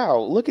 ooh, wow,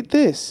 look at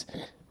this.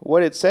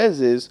 What it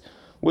says is,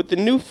 with the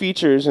new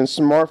features and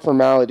smart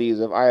formalities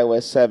of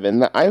iOS 7,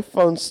 the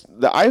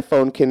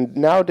iPhone can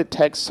now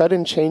detect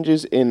sudden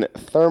changes in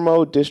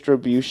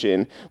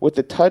thermodistribution with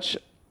the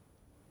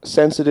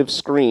touch-sensitive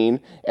screen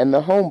and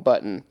the home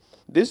button.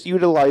 This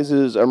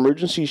utilizes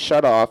emergency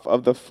shutoff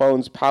of the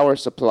phone's power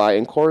supply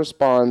and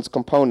corresponding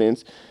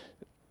components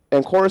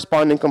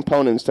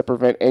to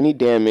prevent any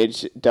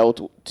damage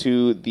dealt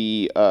to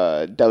the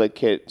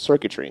delicate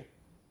circuitry.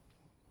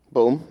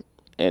 Boom.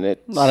 And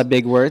it's A lot of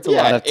big words, a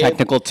lot of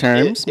technical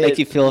terms. Make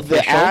you feel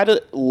official. The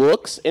ad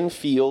looks and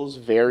feels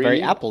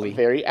very Apple-y.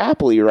 Very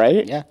Apple-y,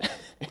 right? Yeah,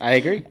 I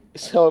agree.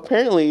 So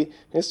apparently,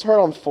 it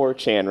started on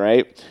 4chan,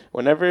 right?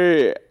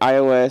 Whenever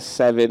iOS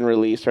 7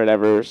 released or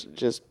whatever,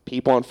 just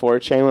people on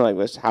 4chan were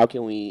like, how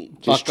can we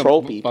just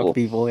troll people? Fuck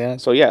people, yeah.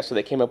 So yeah, so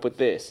they came up with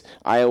this.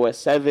 iOS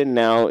 7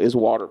 now is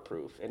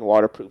waterproof and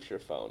waterproofs your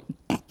phone.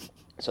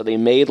 So they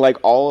made like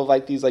all of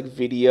like these like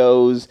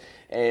videos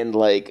and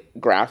like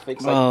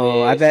graphics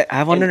like this.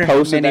 I wonder and how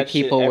posted many that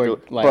shit people were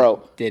everywhere. like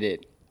Bro, did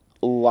it.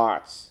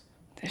 lots.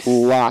 There's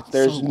so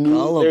there's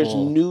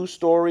gullible. new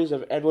stories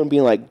of everyone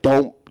being like,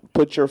 don't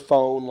put your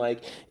phone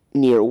like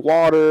near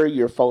water,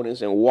 your phone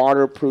isn't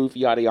waterproof,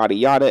 yada yada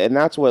yada, and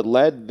that's what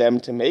led them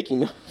to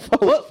making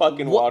phones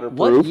fucking waterproof.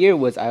 What year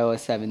was iOS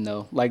 7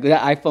 though? Like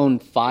that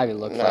iPhone 5 it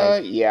looks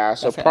like. Yeah,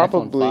 so That's an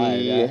iPhone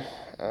probably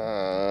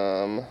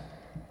 5,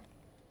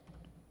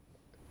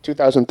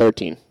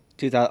 2013.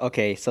 2000.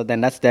 Okay, so then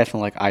that's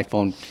definitely like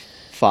iPhone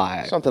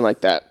 5. Something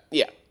like that.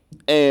 Yeah.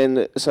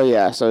 And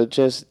so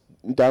just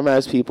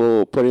dumbass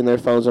people putting their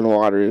phones in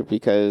water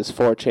because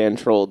 4chan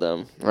trolled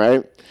them,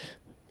 right?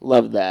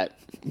 Love that.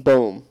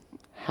 Boom.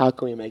 How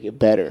can we make it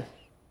better?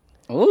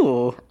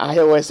 Ooh,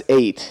 iOS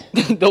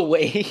 8. the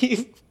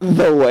wave.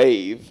 The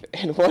Wave.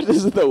 And what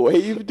does the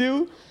Wave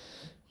do?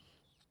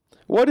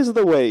 What is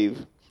the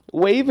Wave?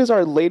 Wave is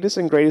our latest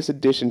and greatest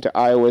addition to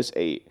iOS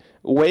 8.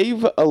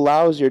 Wave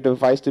allows your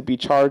device to be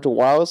charged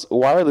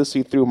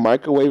wirelessly through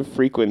microwave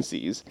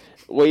frequencies.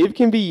 Wave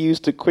can be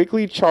used to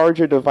quickly charge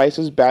your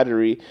device's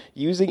battery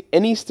using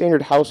any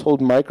standard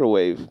household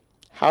microwave.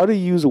 How to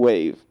use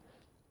Wave.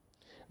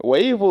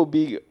 Wave will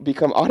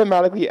become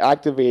automatically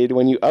activated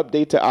when you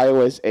update to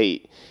iOS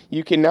 8.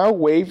 You can now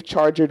wave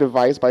charge your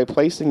device by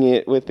placing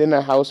it within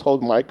a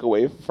household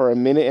microwave for a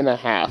minute and a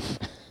half.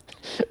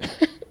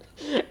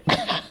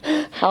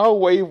 How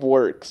Wave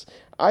works.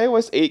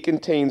 iOS 8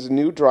 contains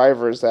new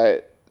drivers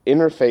that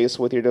interface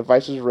with your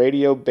device's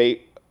radio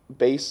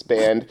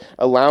baseband,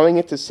 allowing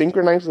it to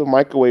synchronize with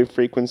microwave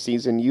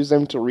frequencies and use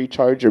them to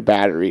recharge your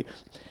battery.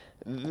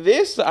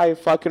 This I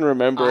fucking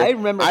remember. I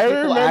remember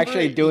people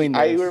actually doing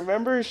this. I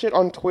remember shit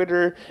on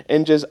Twitter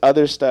and just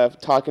other stuff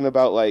talking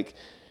about like,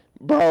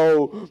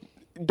 bro,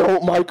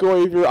 don't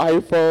microwave your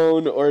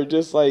iPhone, or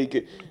just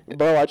like,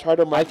 bro, I tried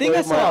to microwave my iPhone. I think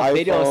I saw a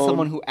video of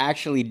someone who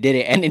actually did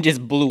it and it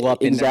just blew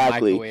up in their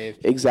microwave.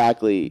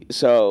 Exactly.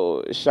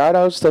 So shout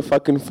outs to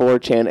fucking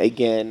 4chan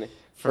again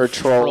for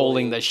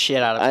trolling the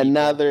shit out of people.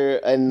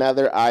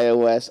 Another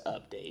iOS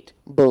update.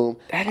 Boom.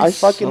 That is I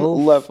fucking so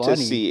love funny.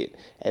 to see it.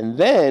 And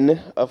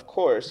then, of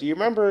course, you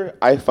remember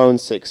iPhone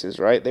 6s,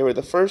 right? They were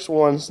the first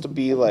ones to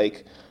be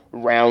like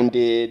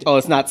rounded. Oh,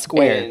 it's not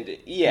square. And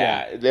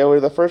yeah, they were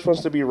the first ones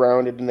to be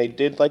rounded, and they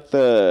did like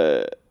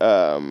the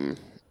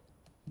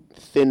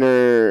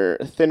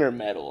thinner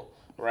metal,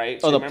 right?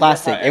 So Oh, the remember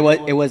plastic. how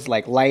It was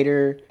like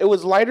lighter. It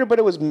was lighter, but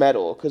it was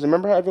metal. Because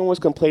remember how everyone was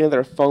complaining that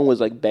their phone was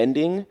like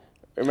bending?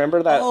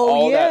 Remember that?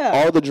 Oh, yeah.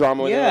 All the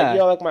drama. When they're like,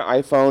 yo, like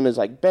my iPhone is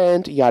like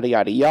bent, yada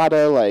yada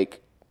yada.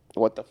 Like,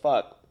 what the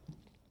fuck?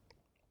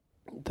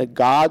 The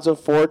gods of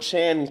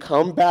 4chan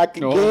come back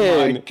again.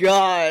 Oh my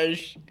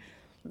gosh.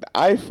 The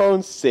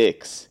iPhone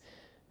 6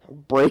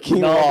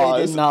 breaking No, laws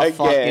they did not again.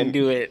 fucking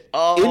do it.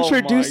 Oh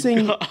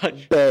Introducing my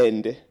gosh.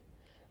 Bend.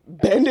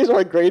 Bend is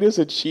our greatest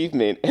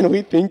achievement, and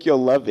we think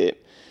you'll love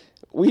it.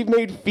 We've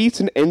made feats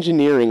in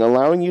engineering,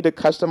 allowing you to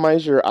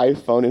customize your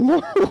iPhone in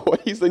more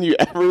ways than you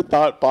ever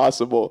thought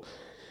possible.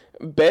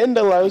 Bend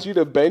allows you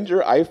to bend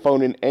your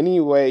iPhone in any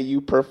way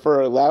you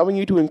prefer, allowing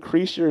you to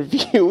increase your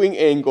viewing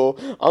angle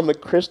on the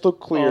crystal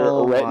clear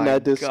Retina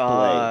display.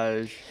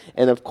 Gosh.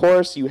 And of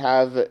course, you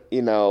have,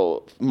 you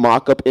know,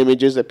 mock-up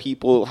images of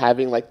people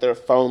having like their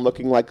phone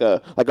looking like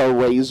a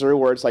razor,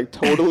 where it's like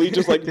totally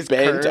just like It's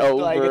bent curved,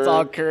 over. like it's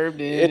all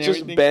curved in. It's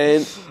just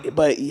bent.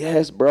 But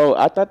yes, bro,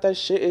 I thought that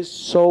shit is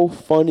so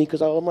funny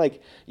because I'm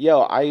like,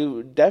 yo,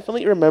 I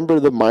definitely remember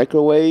the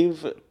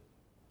microwave,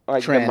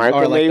 like Trend, the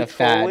microwave or like the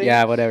fat, trolling.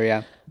 yeah, whatever,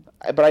 yeah.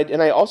 But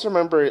I also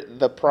remember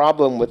the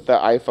problem with the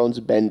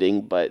iPhones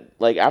bending. But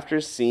like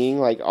after seeing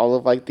like all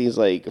of like these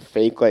like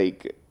fake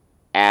like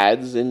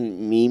ads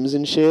and memes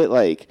and shit,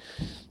 like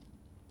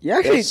You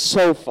actually, it's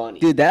so funny,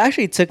 dude, that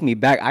actually took me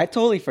back. I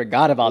totally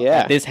forgot about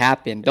that. This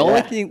happened.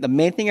 The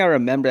main thing I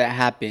remember that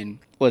happened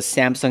was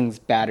Samsung's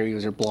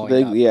batteries were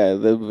blowing up. Yeah,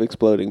 the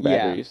exploding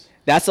batteries. Yeah.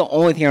 That's the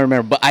only thing I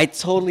remember. But I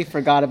totally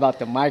forgot about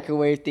the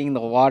microwave thing,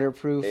 the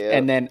waterproof,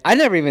 and then I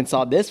never even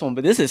saw this one.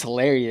 But this is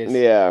hilarious.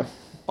 Yeah.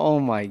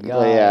 Oh my god.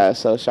 But yeah.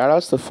 So shout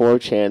outs to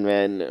 4chan,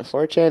 man.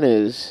 4chan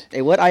is.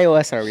 Hey, what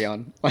iOS are we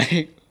on?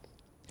 Like.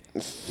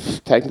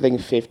 Technically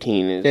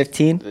 15 is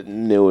 15? the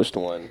newest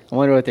one. I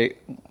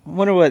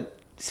wonder what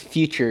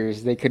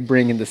features they could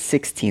bring in the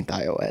 16th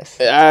iOS.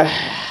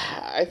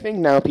 I think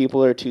now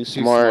people are too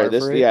smart.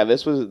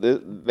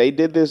 They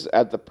did this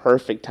at the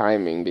perfect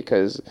timing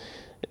because,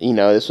 you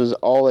know, this was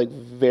all like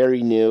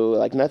very new.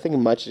 Like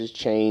nothing much has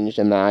changed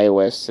in the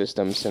iOS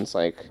system since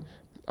like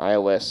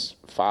iOS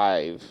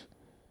 5.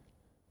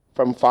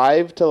 From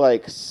 5 to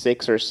like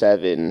 6 or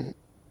 7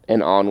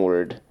 and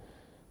onward.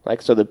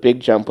 Like, so the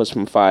big jump was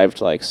from 5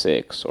 to like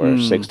 6 or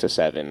 6 to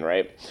 7,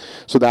 right?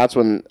 So that's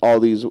when all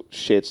these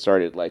shit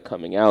started like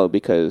coming out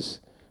because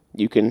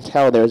you can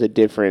tell there's a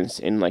difference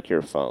in like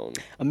your phone.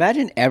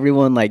 Imagine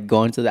everyone like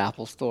going to the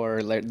Apple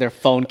store, like their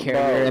phone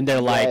carrier, and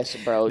they're like, yes,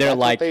 bro.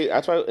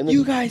 That's why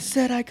you guys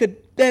said I could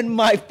bend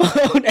my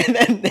phone, and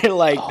then they're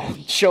like,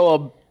 show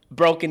a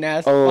broken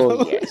ass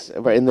phone. Oh, yes.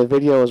 But in the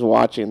video I was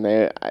watching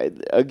there,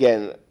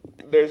 again,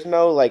 there's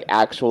no like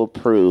actual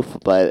proof,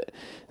 but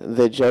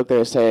the joke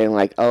they're saying,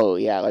 like, oh,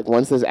 yeah, like,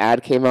 once this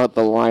ad came out,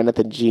 the line at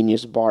the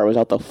Genius Bar was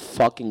out the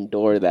fucking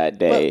door that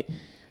day. But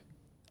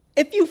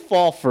if you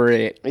fall for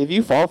it,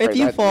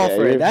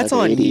 that's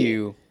on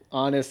you.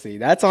 Honestly,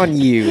 that's on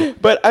you.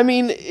 But, I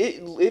mean,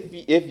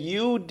 if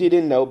you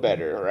didn't know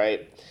better,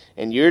 right,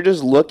 and you're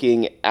just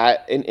looking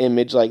at an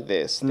image like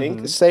this,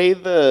 say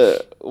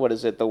the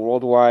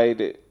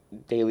Worldwide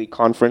Daily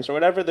Conference or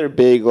whatever their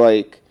big,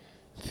 like,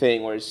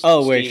 thing where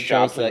Steve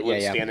Jobs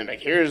would stand and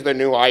like, here's the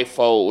new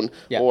iPhone,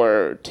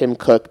 or Tim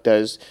Cook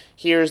does,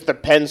 here's the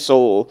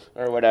pencil,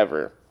 or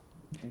whatever.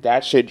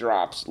 That shit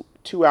drops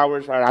 2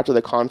 hours right after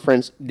the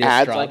conference.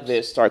 Ads like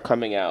this start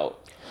coming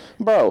out,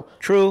 bro.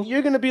 True.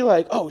 You're gonna be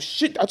like, oh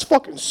shit, that's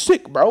fucking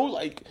sick, bro.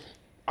 Like,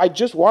 I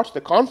just watched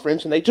the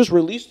conference and they just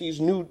released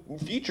these new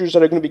features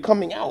that are gonna be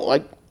coming out.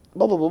 Like,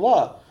 blah blah blah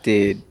blah.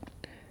 Dude.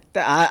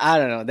 I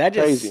don't know.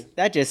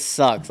 That just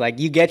sucks. Like,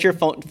 you get your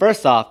phone.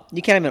 First off,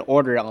 you can't even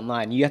order it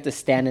online. You have to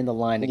stand in the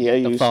line to get the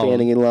phone. Yeah, you're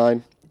standing in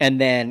line. And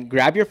then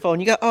grab your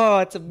phone. You go, oh,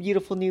 it's a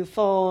beautiful new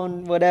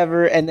phone,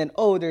 whatever. And then,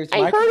 oh, there's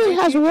I heard it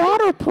has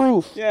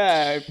waterproof.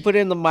 Yeah, put it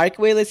in the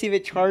microwave. Let's see if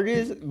it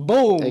charges.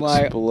 Boom.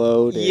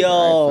 Exploded. Yo.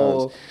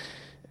 iPhones.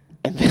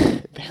 And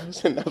then there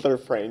was another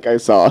prank I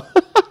saw.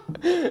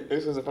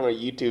 This was from a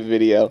YouTube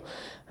video.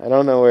 I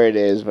don't know where it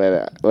is,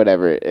 but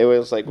whatever. It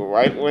was like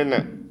right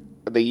when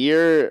the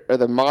year or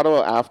the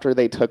model after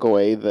they took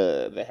away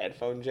the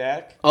headphone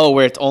jack. Oh,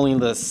 where it's only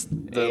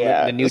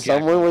the new jack.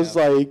 Someone was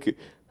like,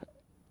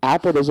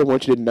 Apple doesn't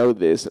want you to know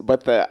this,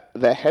 but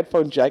the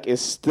headphone jack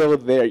is still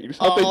there. You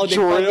just have to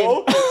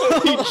drill.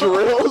 He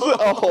drills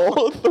a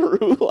hole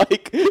through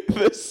like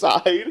the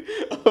side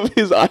of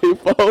his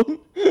iPhone.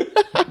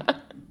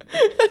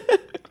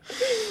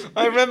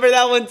 I remember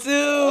that one too.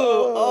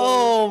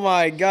 Oh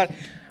my god.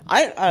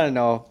 I don't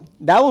know.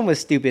 That one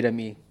was stupid of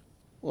me.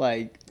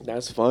 Like,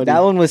 that's funny. That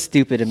one was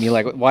stupid to me.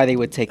 Like, why they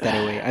would take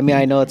that away. I mean,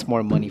 I know it's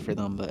more money for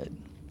them, but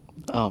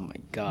oh my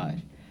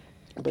god,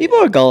 people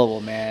are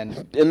gullible,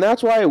 man. And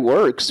that's why it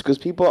works, because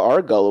people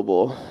are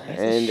gullible.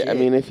 And I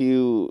mean, if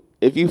you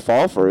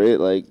fall for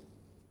it, like,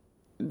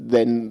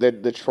 then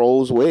the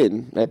trolls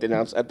win. At the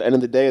end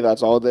of the day,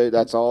 that's all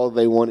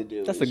they want to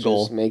do. That's the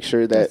goal. Just make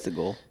sure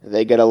that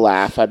they get a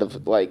laugh out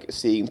of like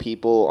seeing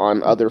people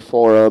on other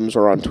forums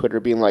or on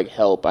Twitter being like,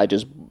 "Help! I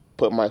just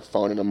put my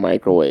phone in a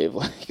microwave.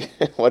 Like,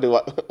 what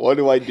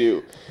do I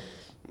do?"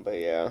 But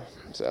yeah,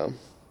 so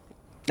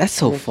that's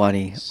so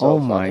funny. So oh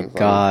my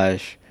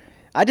gosh,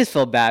 I just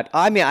feel bad.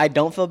 I mean, I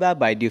don't feel bad,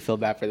 but I do feel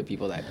bad for the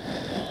people that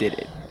did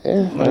it.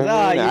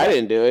 Yeah, I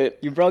didn't do it.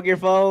 You broke your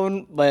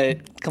phone,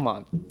 but come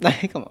on,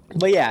 come on.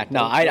 But yeah,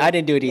 no, I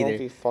didn't do it either. Don't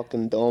be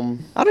fucking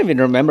dumb. I don't even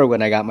remember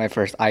when I got my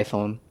first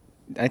iPhone.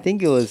 I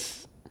think it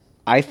was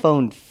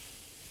iPhone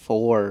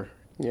 4.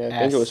 Yeah, I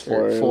think it was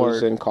 4. It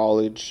was in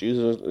college.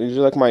 Usually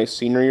like my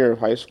senior year of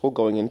high school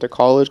going into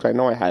college. 'Cause I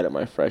know I had it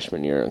my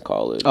freshman year in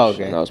college. Oh,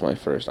 okay. And that was my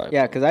first iPhone.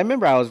 Yeah, because I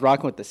remember I was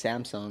rocking with the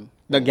Samsung,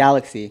 the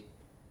Galaxy.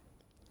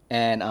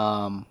 and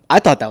I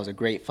thought that was a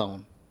great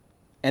phone.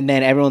 And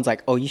then everyone's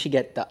like, "Oh, you should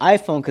get the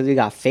iPhone because we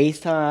got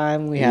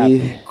FaceTime, we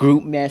have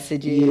group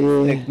messages,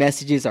 the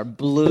messages are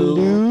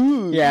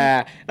blue.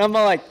 Yeah." And I'm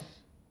all like,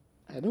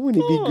 I don't want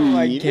to be green.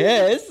 I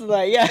guess.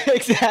 Like, yeah,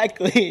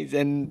 exactly.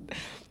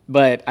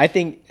 But I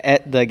think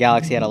the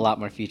Galaxy had a lot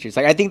more features.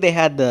 Like, I think they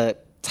had the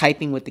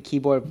typing with the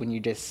keyboard when you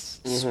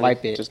just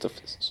swipe it.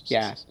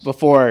 Yeah,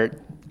 before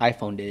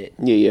iPhone did it.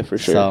 Yeah, for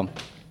sure. So,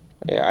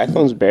 yeah,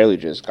 iPhones barely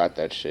just got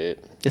that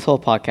shit. this whole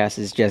podcast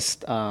is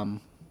just a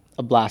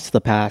blast to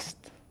the past.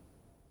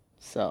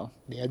 So,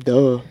 Yeah,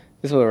 duh.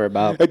 this is what we're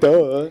about.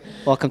 Duh.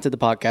 Welcome to the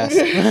podcast.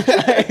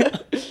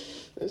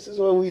 This is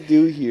what we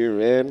do here,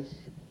 man.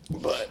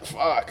 But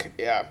fuck,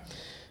 yeah.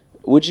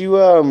 Would you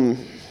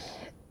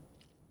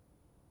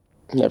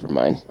Never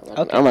mind.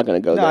 I'm not gonna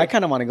go there. No, I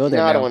kind of want to go there.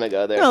 No, now. I don't want to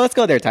go there. No, let's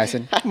go there,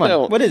 Tyson. Come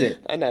on. What is it?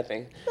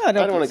 Nothing. No, I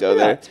don't want to go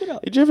there.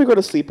 Did you ever go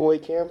to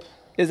sleepaway camp?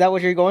 Is that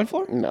what you're going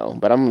for? No,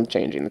 but I'm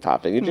changing the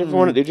topic.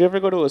 Did you ever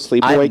go to a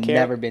sleepaway I've camp?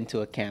 never been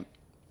to a camp,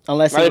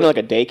 unless Not even like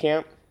a day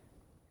camp.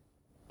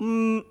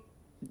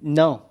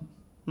 no.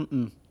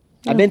 Mm-mm.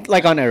 I've been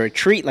like on a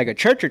retreat, like a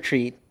church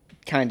retreat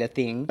kind of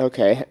thing,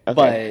 Okay.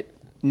 but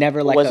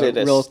never like was a it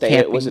a real stay?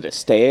 camping. Was it a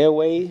stay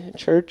away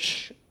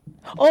church?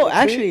 Oh,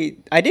 actually,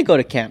 I did go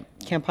to Camp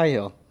High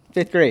Hill,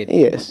 5th grade.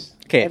 Yes.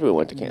 Okay, Everyone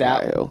went to Camp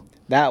High Hill.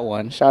 That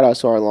one. Shout out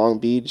to our Long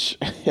Beach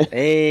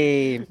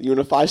Hey,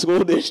 Unified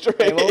School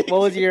District. hey, what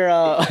was your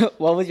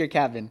what was your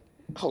cabin?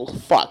 Oh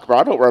fuck, bro!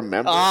 I don't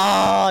remember.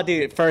 Oh,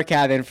 dude, fur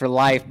cabin for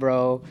life,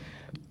 bro.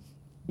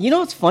 You know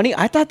what's funny?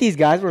 I thought these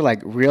guys were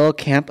like real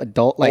camp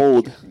adult, like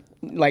Old,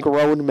 like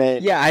grown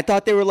men. Yeah, I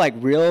thought they were like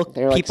real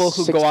They're like people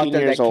who go out 16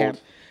 there years that old. camp.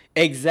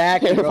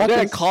 Exactly, They're bro. They're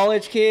fucking-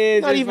 college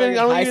kids, Not they're even fucking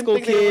I don't high even school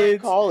think they were in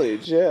kids.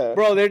 college. Yeah,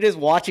 Bro, they're just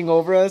watching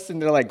over us, and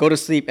they're like, "Go to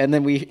sleep." And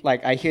then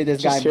I hear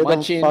this Just guy hear them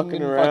munching fucking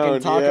and around.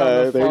 fucking talking Yeah,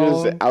 on the they're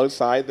phone. just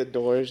outside the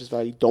doors, just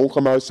like, "Don't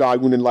come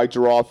outside when the lights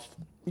are off."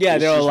 Yeah,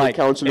 This they're is all for like,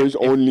 counselors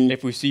only.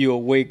 If we see you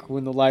awake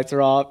when the lights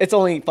are off, it's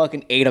only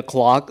fucking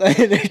 8:00.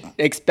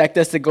 They expect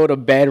us to go to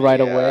bed right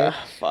away.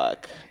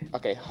 Fuck.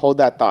 Okay, hold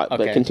that thought, but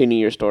Okay. continue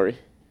your story.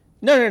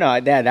 No.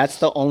 That's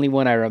the only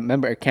one I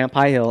remember at Camp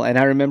High Hill, and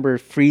I remember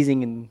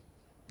freezing in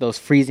those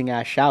freezing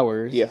ass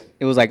showers. Yeah,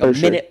 it was like for a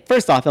sure. minute.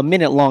 First off, a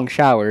minute long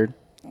shower.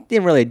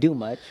 Didn't really do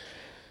much.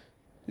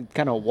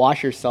 Kind of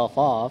wash yourself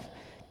off,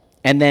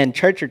 and then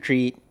church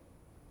retreat.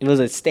 It was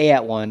a stay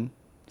at one.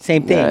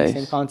 Same thing, Nice.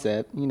 same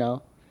concept. You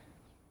know.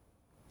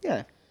 Yeah,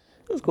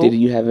 it was cool. Did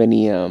you have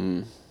any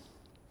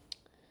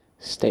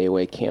stay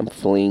away camp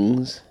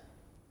flings?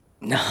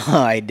 No,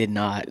 I did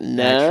not.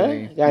 Nah,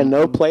 Actually. got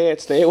no play at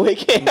stay away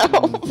camp.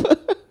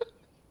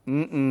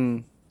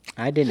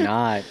 I did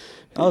not.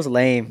 I was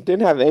lame.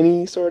 Didn't have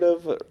any sort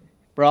of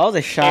Bro, I was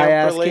a shy camp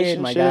ass kid,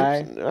 my guy.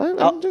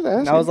 relationships? I'm just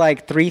asking. I was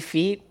like 3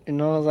 feet,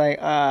 and I was like,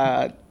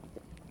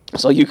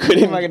 so you what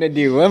couldn't. am I gonna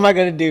do? What am I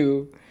gonna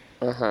do?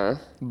 Uh-huh.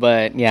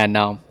 But yeah,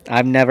 no,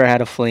 I've never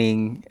had a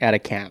fling at a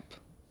camp.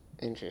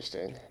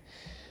 Interesting.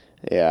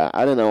 Yeah,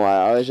 I don't know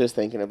why. I was just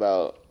thinking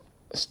about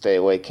stay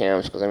away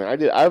camps because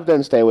I've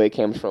done stay away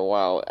camps for a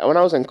while. When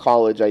I was in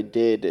college, I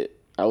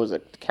was a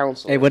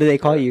counselor. Hey, what do they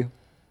call you?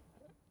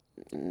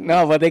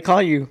 No, what they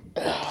call you?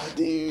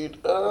 Dude,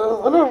 I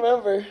don't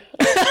remember.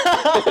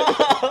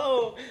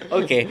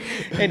 Okay.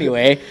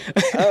 Anyway.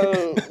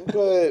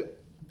 But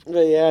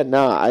yeah,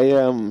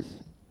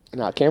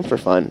 no, camps are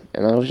fun,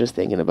 and I was just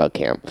thinking about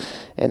camp,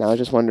 and I was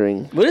just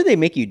wondering. What do they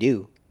make you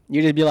do?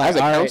 You just be like, As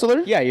a "All right."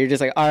 counselor? Yeah, you're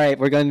just like, all right,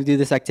 we're going to do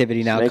this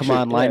activity now. Make Come sure-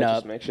 on, line yeah, up.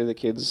 Just make sure the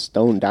kids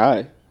don't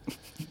die.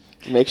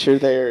 Make sure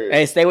they're.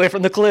 Hey, stay away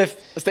from the cliff.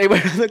 Stay away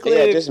from the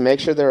cliff. Yeah, just make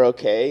sure they're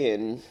okay,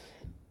 and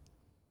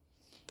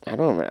I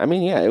don't know. I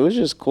mean, yeah, it was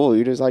just cool.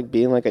 You're just like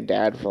being like a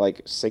dad for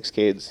like 6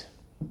 kids.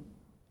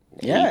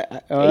 Yeah,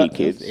 8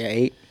 kids. Yeah,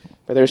 8.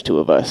 But there's 2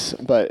 of us.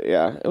 But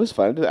yeah, it was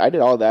fun. I did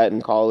all that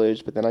in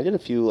college, but then I did a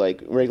few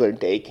like regular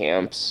day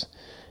camps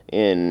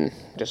in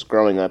just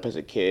growing up as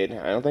a kid.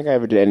 I don't think I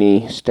ever did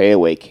any stay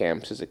away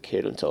camps as a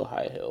kid until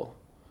High Hill.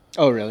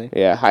 Oh, really?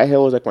 Yeah, High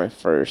Hill was like my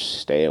first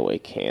stay away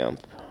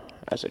camp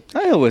as a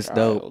It was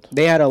dope. child.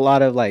 They had a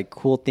lot of like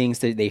cool things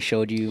that they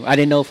showed you. I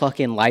didn't know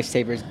fucking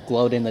lifesavers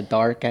glowed in the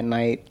dark at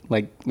night,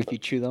 like if you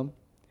chew them.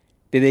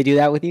 Did they do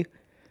that with you?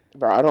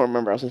 Bro, I don't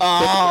remember. I was in 5th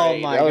Oh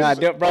grade. my That was god,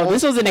 dude, bro!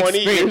 This was an 20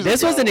 experience. years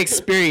This was ago. an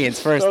experience.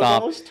 First That was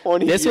off, almost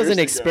 20 this was years an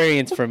ago.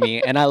 experience for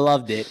me, and I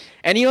loved it.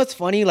 And you know what's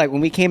funny? Like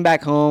when we came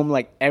back home,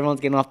 like everyone's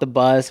getting off the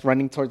bus,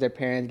 running towards their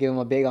parents, giving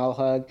them a big old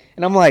hug,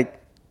 and I'm like,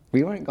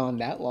 we weren't gone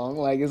that long.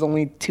 Like it was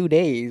only 2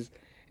 days,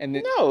 and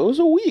then, No, it was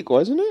a week,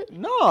 wasn't it?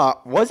 no,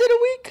 was it a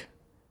week?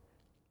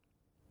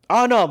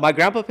 Oh no, my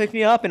grandpa picked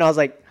me up, and I was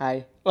like,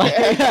 hi. Like,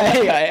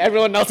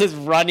 everyone else is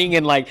running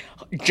and like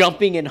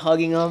jumping and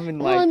hugging them,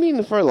 and Well, I like,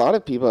 mean, for a lot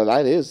of people,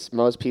 that is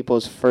most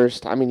people's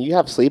first. I mean, you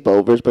have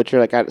sleepovers, but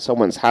you're like at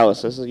someone's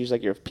house. This is usually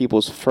like your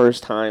people's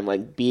first time,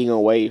 like being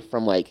away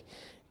from like.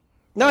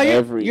 no,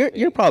 everything.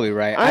 you're probably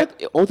right.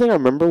 The only thing I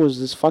remember was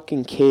this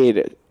fucking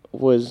kid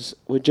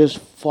would just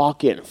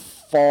fucking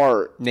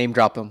fart. Name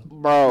drop him.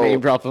 Bro. Name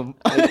drop him.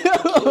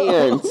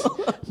 Can't.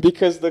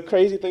 Because the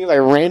crazy thing is I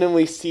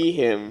randomly see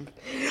him.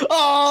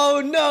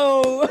 Oh,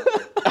 no.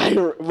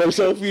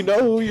 So if you know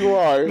who you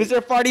are.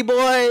 Mr. Farty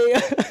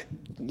Boy.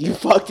 You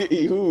fucked it.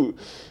 You.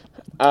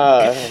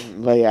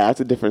 But yeah, that's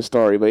a different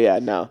story. But yeah,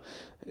 no.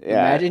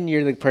 Yeah. Imagine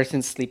you're the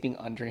person sleeping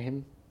under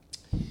him.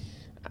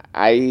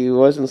 I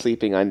wasn't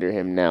sleeping under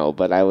him now,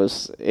 but I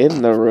was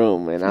in the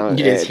room and I was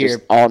You just hear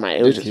all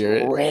night. It was just just hear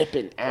it.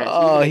 ripping ass.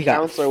 Oh, Even he the got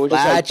counselor was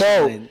just like, bro,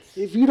 flatulence.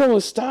 if you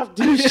don't stop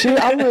this shit,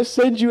 I'm gonna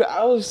send you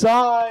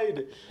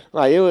outside.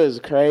 Like, it was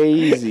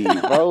crazy.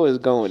 Bro was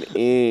going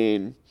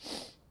in.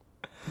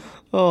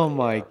 Oh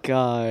my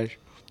gosh.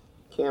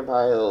 Camp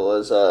Hill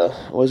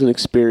was an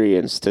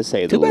experience to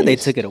say the Too bad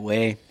least. they took it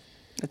away.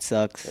 That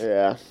sucks.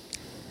 Yeah.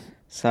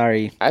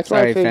 Sorry. That's why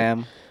I Sorry, think-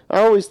 fam. I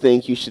always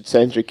think you should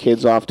send your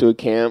kids off to a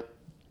camp.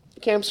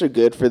 Camps are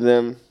good for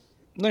them.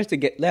 Learns to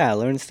give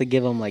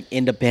them like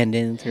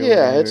independence. Or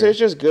Yeah, whatever. it's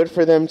just good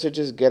for them to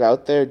just get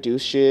out there, do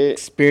shit,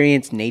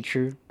 Experience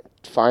nature.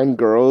 find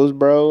girls,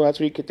 bro. That's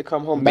where you get to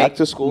come home back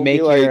to school and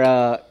Make be like,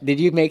 your. Did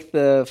you make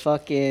the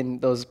fucking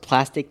those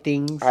plastic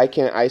things?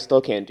 I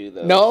still can't do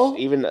those. No?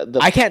 Even the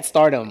I can't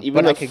start them.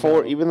 even but I the could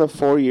four go. even the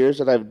 4 years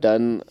that I've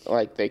done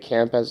like the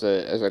camp as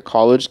a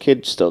college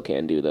kid, still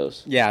can't do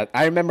those. Yeah,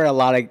 I remember a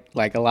lot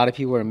of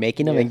people were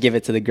making them Yeah. and give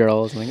it to the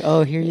girls. Like,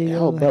 oh, here you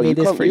go. Oh, bro, I made you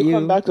this come, for you you.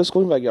 come back to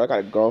school and be like, yo, I got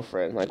a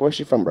girlfriend. Like, where's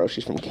she from, bro?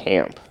 She's from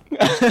camp.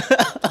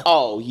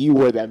 Oh, you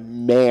were the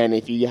man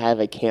if you have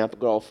a camp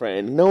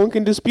girlfriend. No one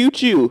can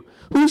dispute you.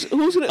 Who's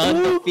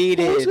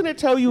Undefeated. Who's gonna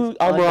tell you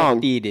I'm wrong?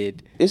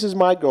 Undefeated. This is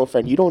my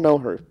girlfriend. You don't know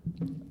her.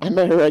 I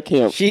met her at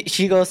camp.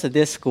 She goes to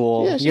this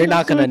school. Yeah, she You're goes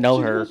not to gonna a- know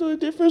she her. goes to a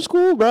different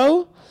school,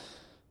 bro.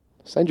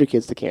 Send your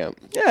kids to camp.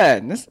 Yeah,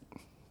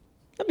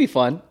 that'd be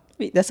fun.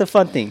 That's a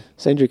fun thing.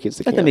 Send your kids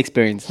to Let camp. them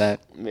experience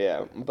that.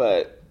 Yeah,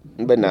 but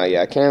no,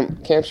 yeah,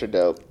 camps are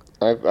dope.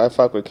 I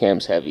fuck with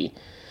camps heavy.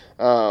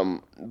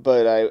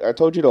 But I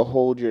told you to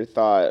hold your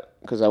thought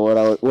because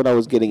what I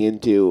was getting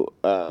into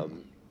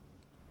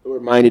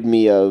reminded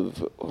me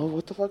of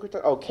what the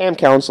fuck? Camp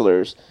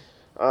counselors.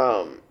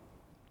 And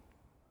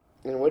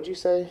what'd you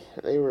say?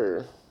 They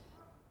were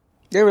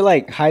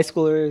like high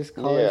schoolers,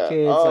 college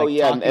kids. Oh like,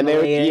 yeah, talking and they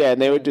would away.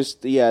 and they would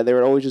just they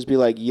would always just be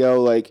like,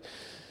 yo, like.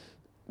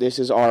 This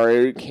is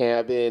our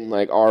cabin,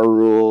 like our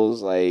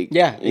rules, like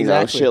Yeah, you know,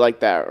 exactly. shit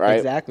like that, right?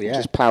 Exactly, yeah.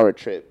 Just power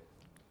trip.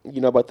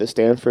 You know about the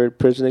Stanford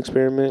prison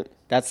experiment?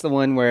 That's the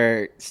one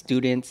where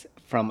students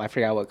from I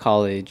forgot what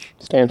college.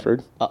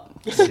 Stanford. Oh,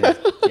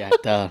 yeah,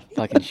 duh,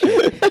 fucking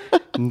shit,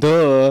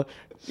 duh.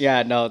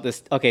 Yeah, no,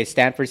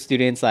 Stanford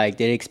students like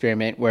did an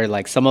experiment where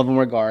like some of them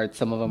were guards,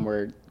 some of them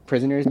were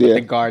prisoners, but Yeah.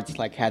 the guards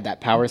like had that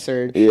power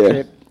surge Yeah.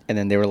 trip, and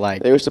then they were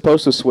like, They were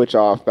supposed to switch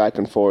off back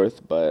and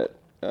forth, but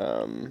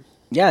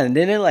yeah, and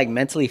didn't it like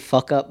mentally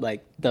fuck up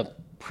like the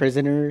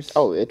prisoners?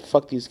 it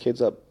fucked these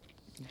kids up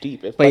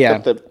deep. It But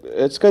fucked yeah. up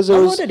it's because it how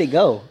long was did it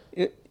go?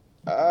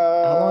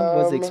 How long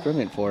was the um,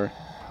 experiment for?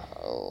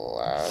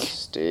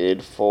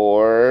 lasted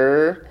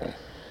for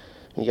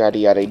yada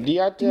yada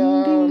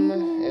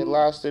yada. It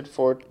lasted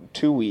for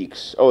 2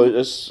 weeks. Oh, it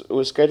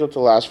was scheduled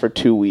to last for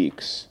 2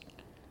 weeks.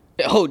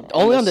 Oh,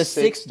 only on the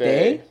sixth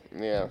day?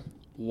 Yeah.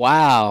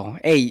 Wow.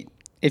 Hey,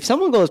 if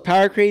someone goes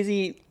power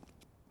crazy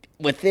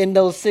within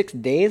those 6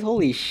 days,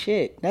 holy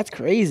shit, that's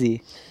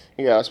crazy.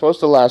 Yeah, it was supposed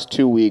to last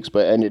 2 weeks,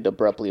 but ended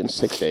abruptly in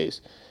 6 days.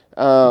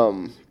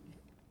 Did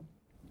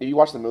you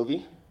watch the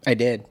movie? I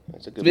did.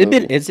 It's a good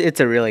movie. It's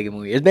a really good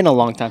movie. It's been a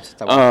long time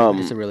since I watched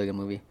it. It's a really good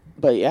movie.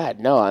 But yeah,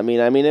 no, I mean,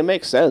 it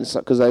makes sense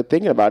because I'm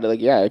thinking about it.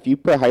 Like, yeah, if you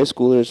put high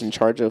schoolers in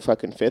charge of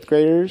fucking fifth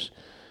graders,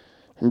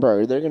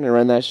 bro, they're gonna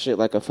run that shit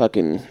like a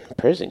fucking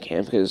prison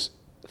camp. Because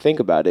think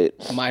about it,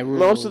 My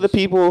most of the rules.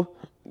 people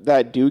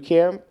that do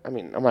camp, I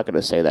mean, I'm not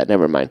gonna say that.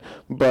 Never mind.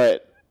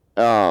 But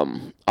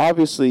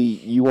obviously,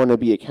 you want to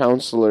be a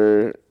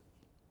counselor.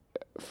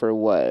 For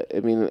what? I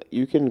mean,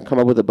 you can come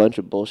up with a bunch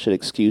of bullshit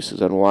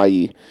excuses on why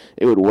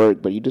it would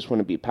work, but you just want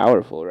to be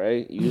powerful,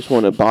 right? You just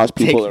want to boss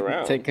people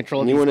around, take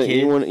control of you these wanna, kids.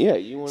 You want, yeah,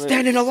 you want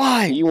Stand in a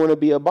line. You want to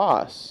be a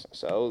boss,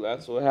 so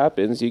that's what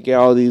happens. You get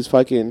all these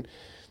fucking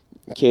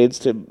kids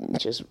to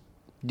just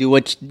Do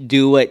what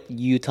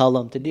you tell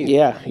them to do.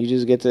 yeah. You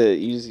just get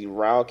to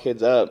rile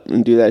kids up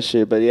and do that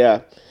shit. But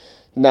yeah,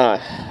 nah.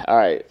 All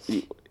right.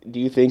 Do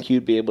you think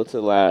you'd be able to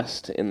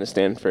last in the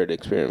Stanford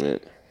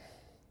experiment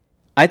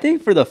I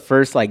think for the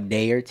first like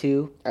day or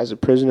two. as a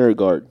prisoner or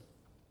guard?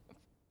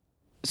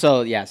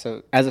 So yeah,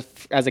 so as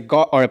a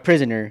guard or a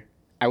prisoner,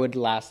 I would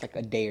last like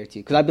a day or two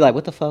because I'd be like,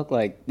 what the fuck?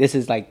 Like this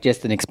is like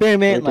just an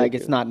experiment. Like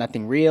it's not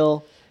nothing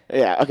real.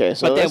 Yeah. Okay.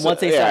 So But then let's- once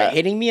they yeah. start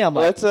hitting me, I'm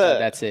like, Let's, oh,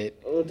 that's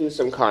it. We'll do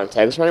some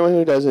context for anyone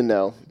who doesn't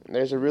know.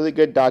 There's a really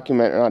good There's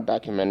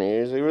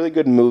a really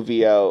good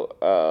movie out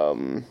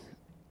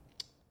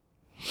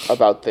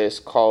about this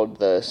called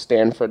the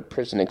Stanford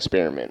Prison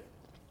Experiment.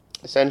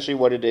 Essentially,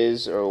 what it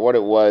is or what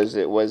it was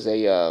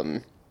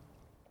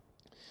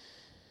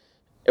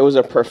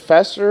a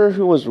professor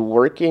who was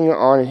working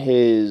on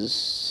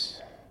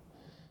his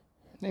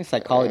think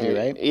psychology,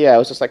 right? Yeah, it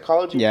was a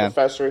psychology Yeah.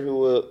 professor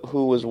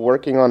who was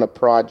working on a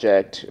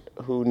project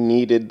who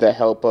needed the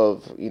help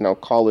of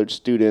college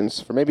students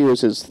for maybe it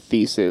was his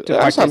thesis To some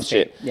participate.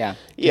 shit. Yeah.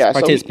 Yeah, Just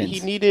so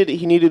participants.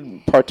 he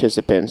needed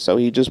participants, so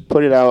he just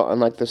put it out on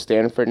like the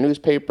Stanford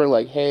newspaper,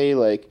 like, hey,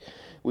 like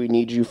we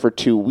need you for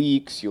 2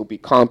 weeks. You'll be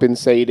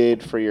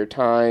compensated for your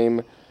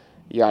time,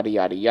 yada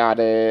yada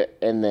yada,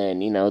 and then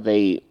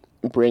they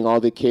bring all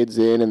the kids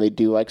in and they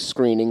do like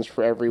screenings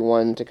for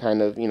everyone to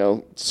kind of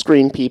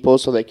screen people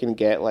so they can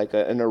get like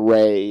an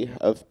array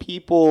of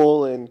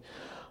people and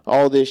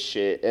all this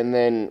shit. And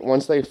then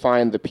once they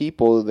find the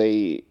people,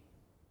 they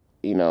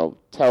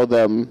tell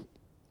them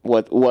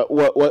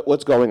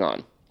what's going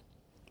on.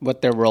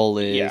 What their role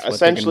is, Yeah, what they're going to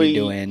essentially, be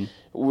doing.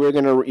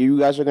 you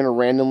guys are gonna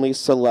randomly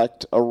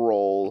select a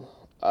role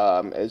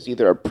as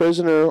either a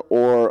prisoner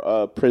or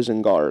a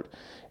prison guard,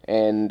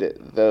 and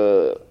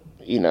the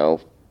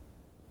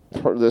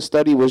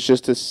study was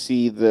just to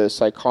see the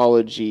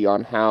psychology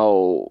on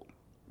how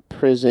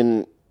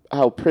prisoners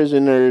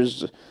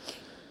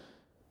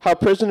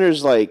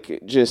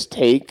like just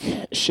take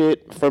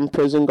shit from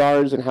prison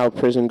guards, and how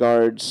prison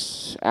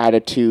guards'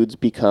 attitudes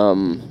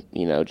become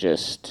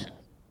just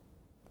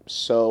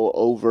so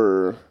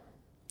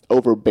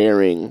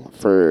overbearing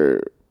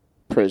for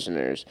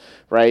prisoners,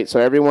 right? So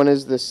everyone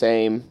is the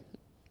same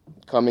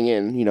coming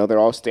in. They're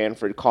all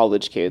Stanford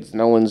college kids.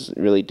 No one's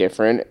really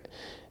different.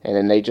 And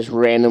then they just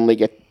randomly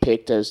get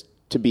picked as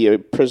to be a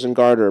prison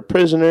guard or a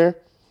prisoner.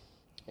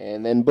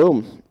 And then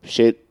boom,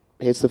 shit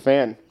hits the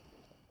fan.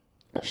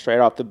 Straight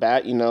off the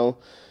bat,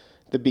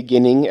 the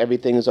beginning,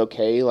 everything is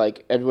okay.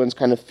 Like, everyone's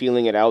kind of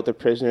feeling it out. The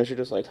prisoners are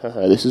just like,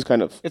 haha, this is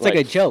kind of... It's like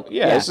a joke.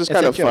 Yeah, this is it's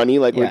kind a of joke. funny.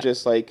 Like, Yeah. we're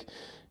just, like,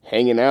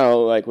 hanging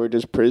out. Like, we're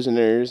just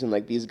prisoners. And,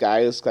 like, these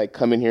guys, like,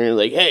 come in here and,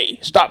 like, hey,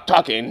 stop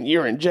talking.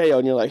 You're in jail.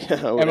 And you're like,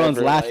 whatever. Everyone's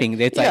laughing.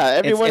 Like, It's like,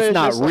 everyone it's is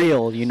not just, like,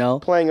 real,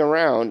 playing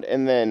around.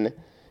 And then,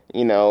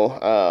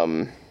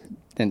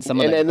 Then some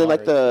of and the then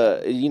like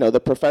guards-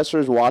 the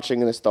professor's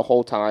watching this the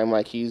whole time,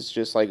 like he's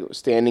just like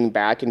standing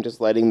back and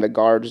just letting the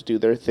guards do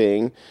their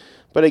thing.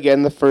 But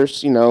again, the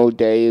first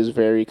day is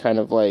very kind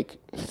of like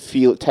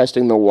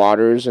testing the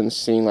waters and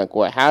seeing like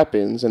what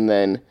happens, and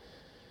then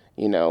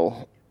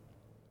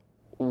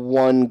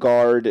one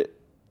guard,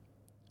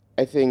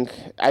 I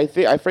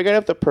forget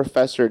if the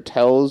professor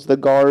tells the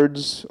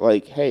guards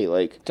like, hey,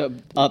 like to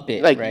up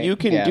it, like right? you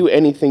can Yeah. do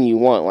anything you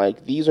want,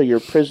 like these are your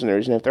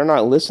prisoners, and if they're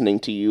not listening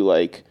to you,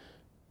 like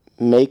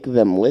make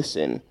them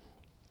listen.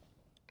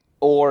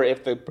 Or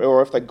if the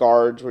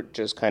guards would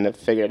just kind of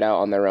figure it out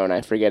on their own.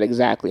 I forget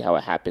exactly how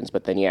it happens,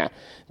 but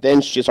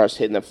then she starts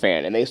hitting the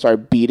fan, and they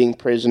start beating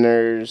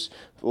prisoners,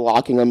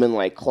 locking them in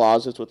like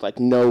closets with like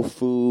no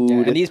food. Yeah,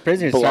 and these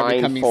prisoners start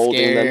becoming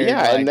blindfolding them. scared,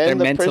 Yeah, like, and then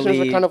the they're prisoners are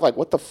mentally- kind of like,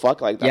 what the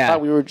fuck? Like, I Yeah. thought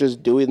we were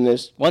just doing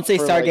this. Once they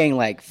for, start like, getting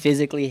like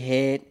physically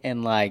hit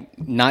and like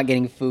not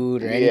getting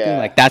food or anything, Yeah.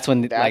 like that's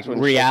when That's like when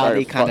shit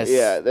reality started kind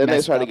of then they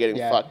started getting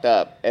fucked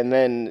up, and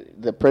then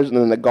the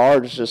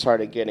guards just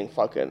started getting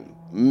fucking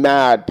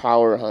mad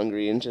power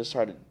hungry and just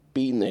started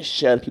beating the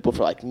shit out of people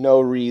for like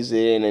no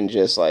reason, and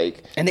just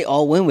like and they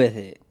all win with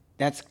it.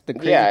 That's the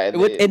crazy. Yeah,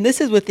 And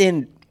this is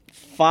within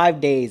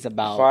 5 days.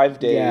 About 5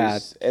 days, Yeah,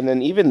 and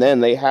then even then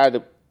they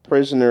had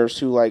prisoners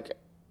who like,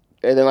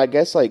 and then I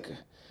guess like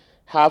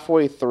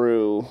halfway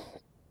through,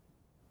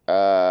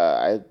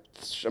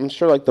 I'm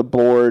sure like the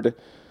board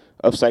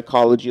of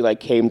psychology like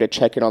came to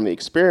check in on the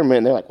experiment,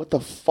 and they're like, what the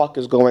fuck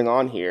is going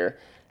on here?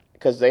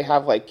 Because they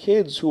have like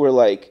kids who are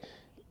like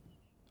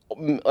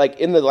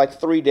in the like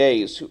 3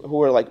 days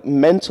who are like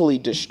mentally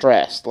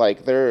distressed,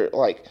 like they're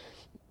like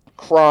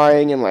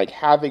crying and like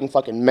having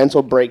fucking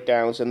mental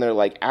breakdowns, and they're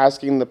like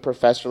asking the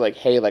professor like,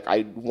 hey, like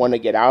I want to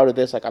get out of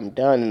this, like I'm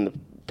done. And the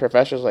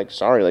professor's like,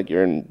 sorry, like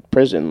you're in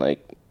prison,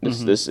 like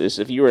this is,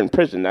 if you were in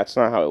prison, that's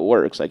not how it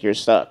works, like you're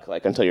stuck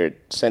like until your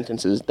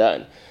sentence is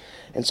done.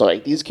 And so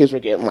like these kids were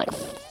getting like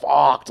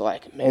fucked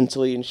like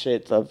mentally and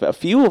shit. A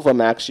few of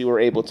them actually were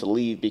able to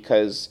leave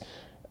because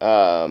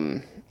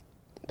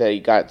they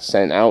got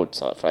sent out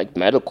for like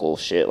medical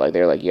shit. Like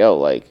they're like, yo,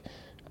 like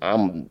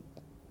I'm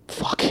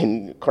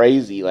fucking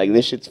crazy, like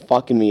this shit's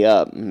fucking me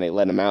up, and they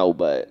let him out.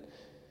 But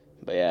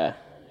yeah,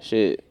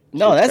 shit.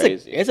 no, shit's that's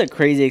crazy. it's a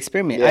crazy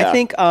experiment. Yeah. I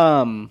think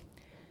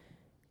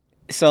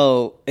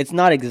so it's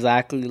not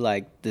exactly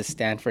like the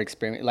Stanford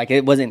experiment. Like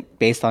it wasn't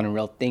based on a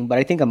real thing, but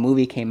I think a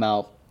movie came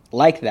out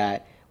like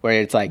that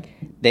where it's like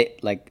they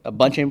like a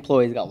bunch of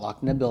employees got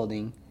locked in a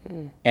building,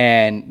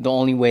 and the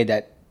only way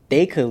that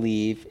they could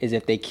leave is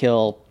if they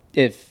kill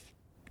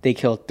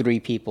 3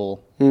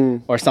 people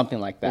or something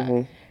like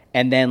that.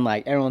 And then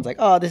like everyone's like,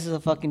 oh, this is a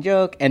fucking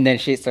joke, and then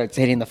shit starts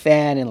hitting the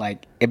fan, and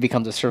like it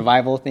becomes a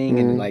survival thing,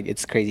 and like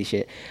it's crazy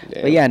shit.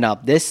 But yeah, no,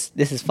 this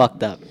is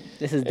fucked up.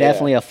 This is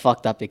definitely a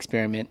fucked up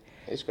experiment.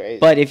 It's crazy.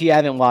 But if you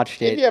haven't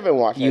watched it, If you haven't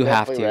watched it, you I have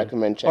definitely to,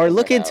 recommend checking or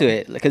look it into out.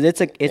 it because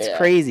it's Yeah.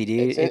 crazy,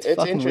 dude. It's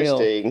fucking real.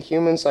 interesting.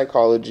 Human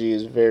psychology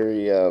is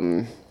very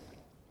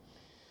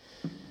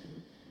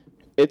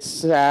it's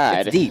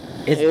sad. It's deep.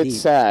 It's deep.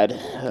 sad.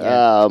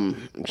 Yeah.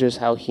 Just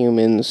how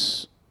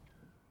humans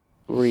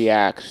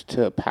react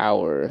to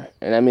power.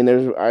 And I mean,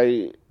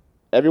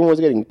 everyone's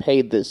getting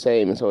paid the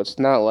same, so it's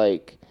not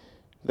like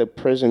the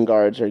prison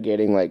guards are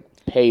getting like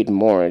paid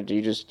more.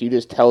 You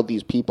just tell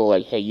these people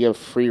like, hey, you have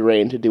free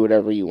reign to do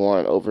whatever you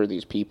want over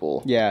these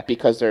people. Yeah.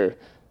 Because they're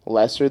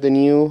lesser than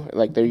you,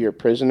 like they're your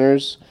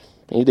prisoners.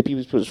 And you the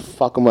people just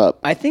fuck them up.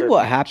 I think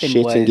what happened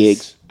shits and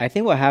gigs. I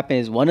think what happened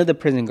is one of the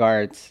prison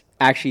guards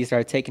actually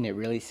started taking it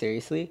really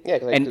seriously. Yeah,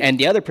 and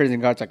the other prison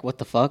guard's like, what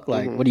the fuck?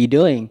 Like, what are you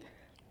doing?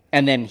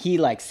 And then he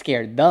like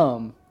scared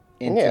them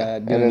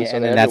into doing it,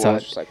 and then that's how.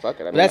 Just like, fuck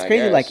it. I mean, That's I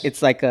crazy. guess. Like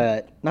it's like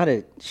a not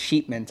a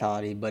sheep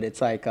mentality, but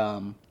it's like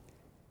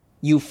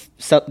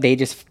they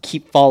just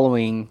keep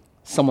following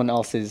someone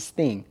else's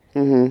thing,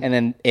 and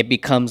then it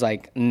becomes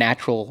like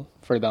natural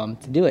for them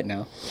to do it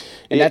now,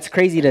 and that's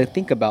crazy to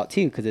think about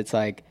too, because it's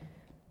like.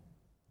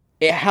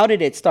 How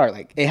did it start?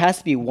 Like, it has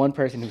to be one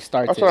person who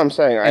starts. That's what I'm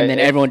saying. And then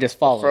everyone just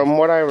follows. From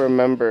what I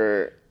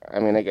remember, I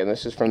mean, again,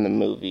 this is from the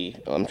movie.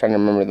 I'm trying to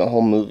remember the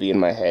whole movie in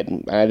my head.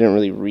 I didn't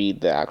really read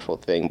the actual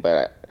thing,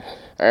 but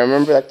I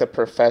remember like the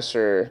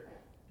professor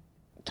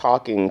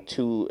talking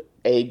to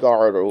a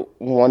guard or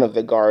one of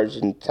the guards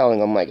and telling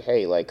them like,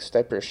 "Hey, like,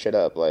 step your shit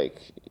up. Like,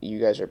 you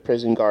guys are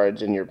prison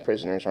guards and your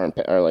prisoners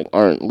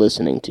aren't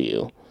listening to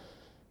you.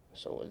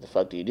 So what the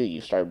fuck do? You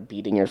start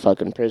beating your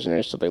fucking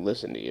prisoners so they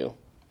listen to you."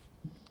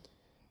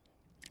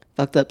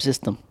 Fucked up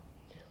system.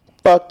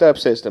 Fucked up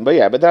system. But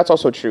yeah, but that's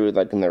also true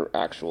like in the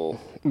actual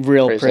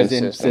real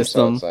prison system.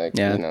 So it's like,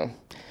 yeah. you know.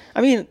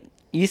 I mean,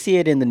 you see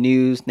it in the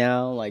news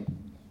now,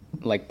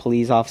 like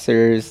police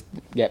officers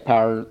get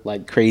power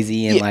like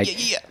crazy and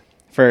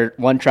for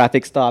one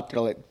traffic stop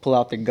they'll like pull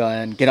out their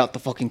gun, get out the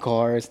fucking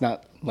car. It's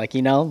not like,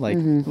 you know, like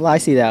well, I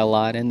see that a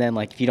lot. And then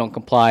like if you don't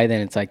comply, then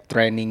it's like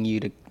threatening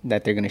you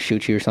that they're gonna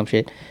shoot you or some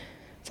shit.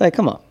 It's like,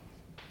 come on.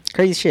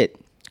 Crazy shit.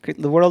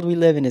 The world we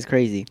live in is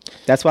crazy.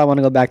 That's why I want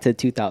to go back to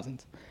the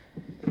 2000s,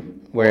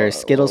 where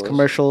Skittles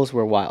commercials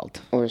were wild.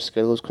 Where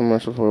Skittles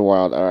commercials were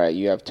wild. All right,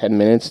 you have 10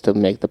 minutes to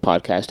make the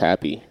podcast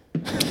happy.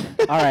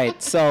 All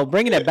right, so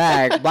bringing it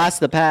back, blast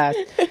the past,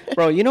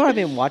 bro. You know what I've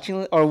been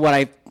watching, or what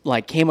I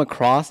like came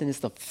across, and it's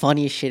the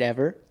funniest shit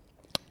ever.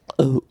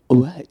 Oh,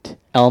 what?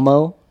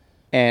 Elmo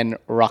and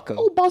Rocco.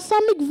 Oh,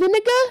 balsamic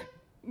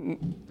vinegar?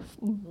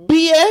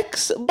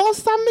 BX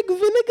balsamic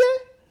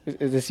vinegar?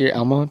 Is this your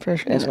Elmo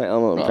impression? That's my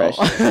Elmo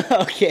impression.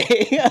 Oh.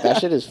 Okay. That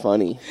shit is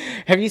funny.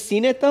 Have you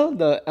seen it though?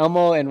 The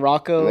Elmo and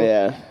Rocco.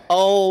 Yeah.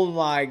 Oh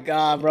my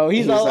god, bro.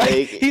 He's all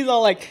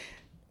like,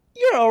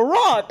 you're a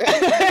rock.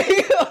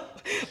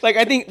 Like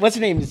I think what's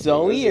her name,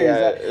 Zoe, or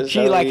Yeah,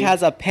 she like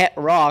has a pet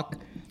rock,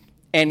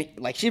 and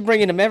like she's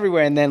bringing him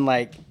everywhere, and then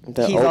like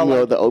the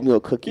oatmeal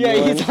cookie. Yeah,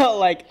 one. he's all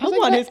like, I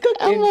want his cookie.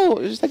 Elmo,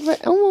 it's like my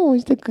Elmo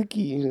is the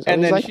cookie.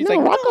 And then like, she's no,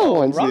 like, Rocco no,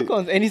 wants Rocco,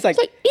 it. and he's like,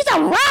 He's a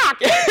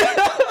rock.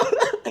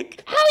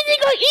 like, How is he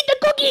gonna eat the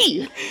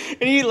cookie?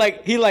 and he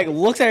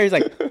looks at her. He's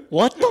like,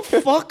 "What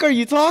the fuck are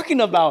you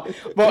talking about,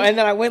 bro?" And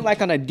then I went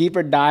like on a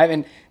deeper dive,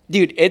 and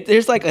dude,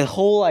 there's like a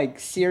whole like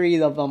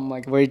series of them,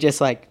 like where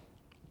just like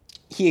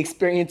he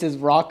experiences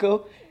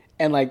Rocco,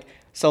 and like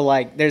so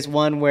like there's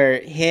one where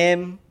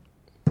him,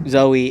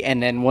 Zoe,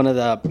 and then one of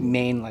the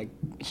main like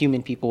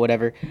human people,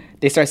 whatever,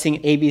 they start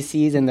singing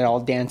ABCs and they're all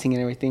dancing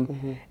and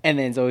everything, and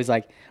then Zoe's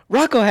like,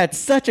 Rocco had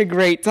such a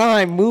great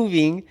time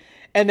moving,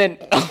 and then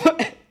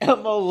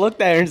Elmo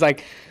looked at her and was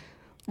like,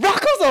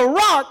 Rocco's a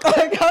rock.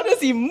 Like, how does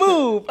he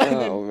move?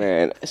 Oh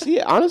man. See,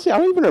 honestly, I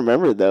don't even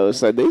remember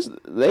those. Like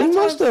they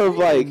must have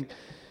like,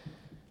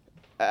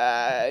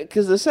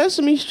 because the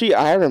Sesame Street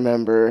I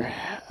remember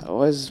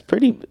was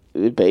pretty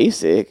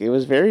basic. It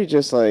was very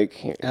just like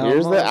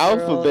here's the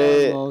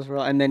alphabet,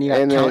 and then you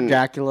got Count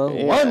Dracula.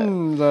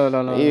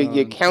 Yeah.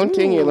 You're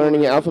counting. You're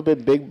learning the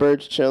alphabet. Big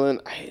Bird's chilling.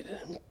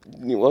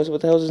 What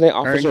the hell was his name?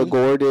 Officer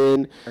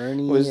Gordon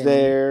Ernie was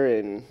there,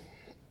 and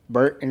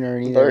Bert and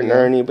Ernie. Bert and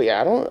Ernie. But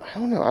yeah, I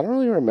don't know. I don't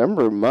really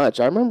remember much.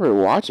 I remember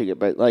watching it,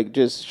 but like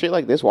just shit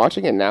like this,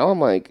 watching it now, I'm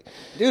like,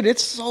 dude,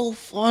 it's so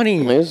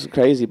funny. I mean, it's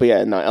crazy. But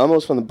yeah, no,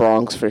 Elmo's from the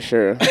Bronx for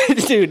sure.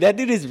 Dude, that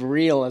dude is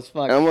real as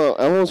fuck.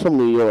 Elmo's from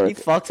New York. He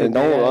fucks with and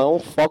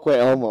don't fuck with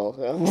Elmo.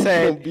 Elmo's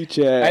gonna beat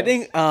your ass. I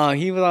think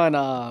he was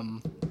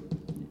on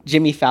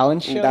Jimmy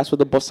Fallon's show. That's what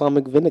the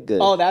balsamic vinegar.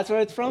 Oh, that's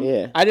where it's from?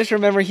 Yeah. I just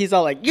remember he's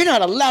all like, you're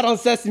not allowed on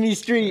Sesame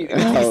Street. He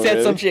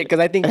said some shit, because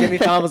I think Jimmy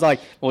Fallon was like,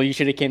 well, you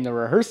should have came to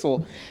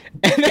rehearsal.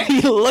 And then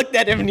he looked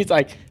at him and he's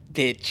like,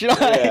 bitch.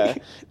 Yeah.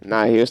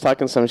 Nah, he was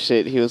talking some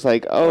shit. He was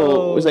like,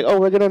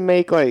 we're going to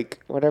make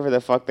like whatever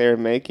the fuck they were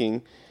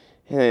making.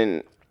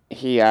 And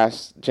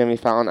Jimmy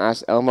Fallon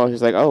asked Elmo,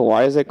 he's like, oh,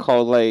 why is it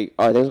called like,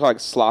 I think it's called like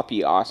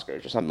Sloppy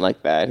Oscars or something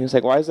like that. And he was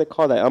like, why is it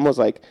called that? Elmo's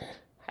like,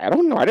 I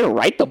don't know. I didn't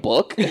write the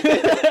book.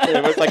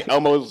 It was like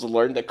Elmo's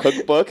learned the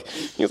cookbook.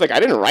 He was like,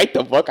 I didn't write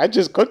the book. I'm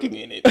just cooking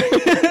in it.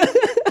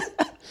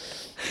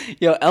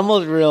 Yo,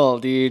 Elmo's real,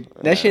 dude.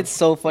 That shit's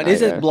so fun.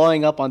 This is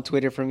blowing up on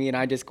Twitter for me, and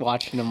I just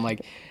watched it. I'm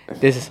like,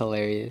 this is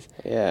hilarious.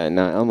 Yeah,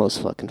 no, Elmo's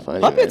fucking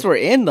funny. Puppets were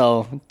in,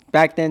 though,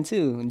 back then,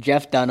 too.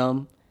 Jeff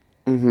Dunham,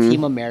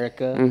 Team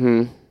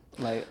America.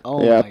 Like,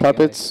 oh yeah, my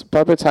Puppets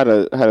had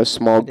a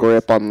small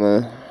grip on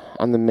the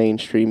on the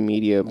mainstream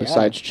media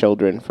besides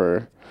children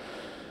for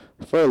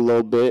a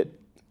little bit.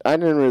 I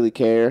didn't really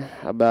care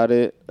about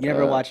it. You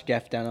never watched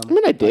Jeff Dunham? I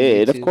mean, I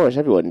did. Of course,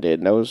 everyone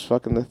did. That was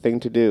fucking the thing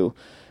to do.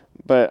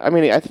 But, I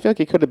mean, I feel like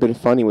it could have been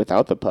funny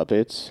without the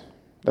puppets.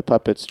 The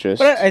puppets just...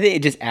 But I think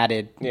it just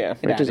added. Yeah,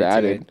 it just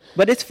added.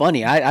 But it's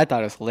funny. I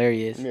thought it was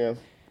hilarious. Yeah.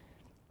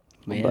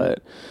 Man.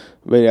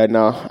 But yeah,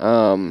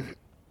 no.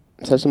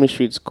 Sesame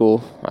Street's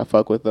cool. I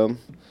fuck with them.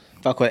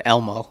 Fuck with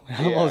Elmo.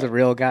 Elmo's a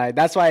real guy.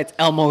 That's why it's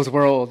Elmo's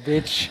world,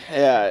 bitch.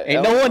 Yeah.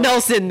 Ain't no one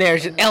else in there.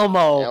 It's just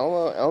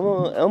Elmo.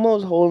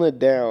 Elmo's holding it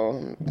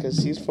down because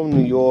he's from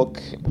New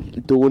York,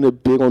 doing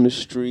it big on the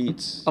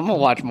streets. I'm gonna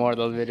watch more of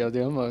those videos,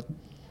 dude. I'm gonna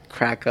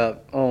crack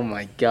up. Oh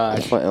my gosh.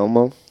 That's my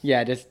Elmo.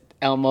 Yeah, just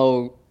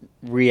Elmo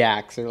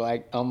reacts or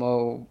like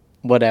Elmo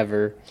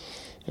whatever.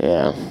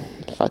 Yeah,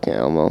 fucking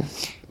Elmo.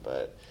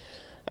 But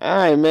all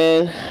right,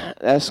 man,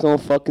 that's gonna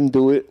fucking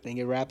do it. I think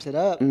it wraps it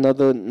up.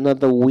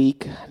 Another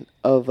week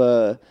of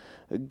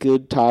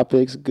good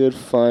topics, good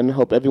fun.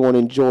 Hope everyone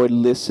enjoyed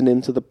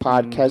listening to the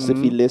podcast. If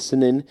you're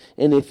listening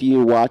and if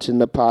you're watching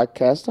the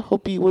podcast, I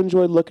hope you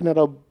enjoyed looking at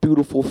our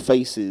beautiful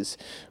faces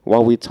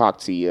while we talk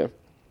to you.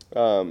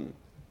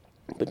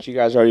 But you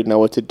guys already know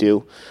what to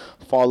do.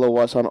 Follow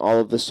us on all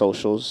of the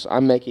socials. I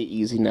make it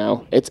easy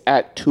now. It's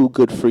at Too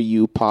Good For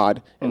You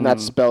Pod, and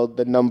that's spelled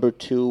the number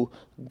 2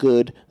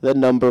 good, the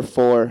number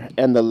 4,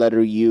 and the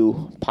letter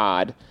U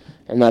Pod.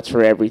 And that's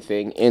for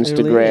everything.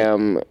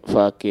 Instagram,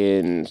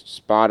 fucking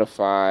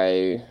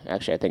Spotify.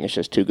 Actually, I think it's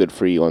just Too Good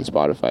For You on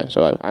Spotify,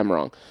 so I'm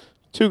wrong.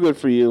 Too Good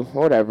For You,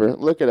 whatever.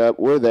 Look it up.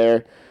 We're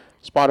there.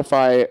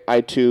 Spotify,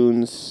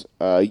 iTunes,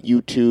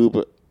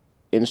 YouTube,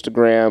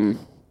 Instagram.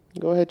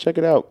 Go ahead, check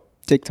it out.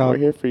 TikTok. We're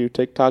here for you.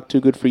 TikTok,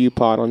 Too Good For You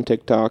Pod on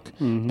TikTok.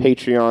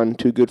 Patreon,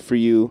 Too Good For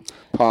You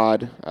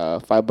Pod.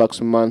 $5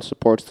 a month,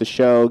 supports the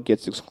show,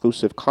 gets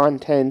exclusive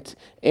content,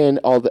 and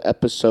all the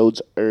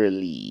episodes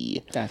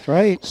early. That's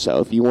right. So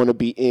if you want to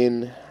be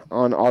in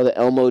on all the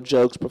Elmo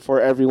jokes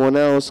before everyone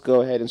else,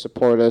 go ahead and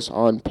support us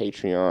on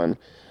Patreon.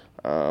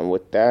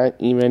 With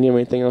that, E-Man, you have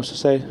anything else to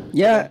say?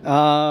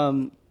 Yeah.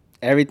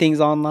 Everything's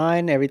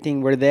online.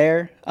 Everything, we're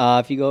there.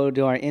 If you go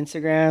to our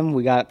Instagram,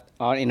 we got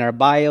in our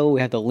bio, we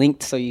have the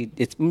link. So we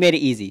made it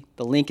easy.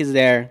 The link is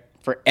there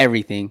for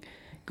everything.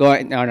 Go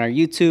on our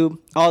YouTube.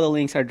 All the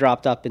links are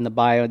dropped up in the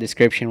bio,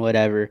 description,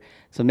 whatever.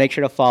 So make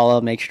sure to follow,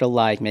 make sure to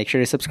like, make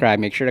sure to subscribe,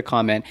 make sure to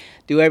comment.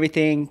 Do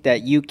everything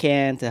that you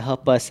can to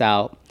help us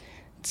out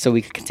so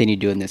we can continue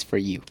doing this for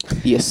you.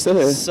 Yes,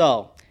 sir.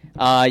 So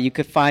you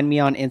could find me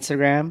on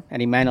Instagram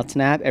at Emmanuel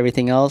Tanap.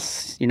 Everything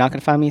else, you're not going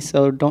to find me,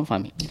 so don't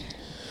find me.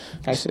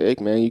 Sick,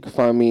 man. You can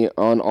find me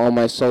on all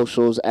my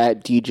socials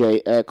at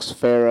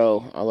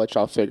DJXPharaoh. I'll let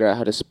y'all figure out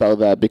how to spell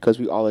that because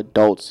we all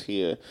adults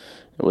here.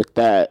 And with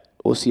that,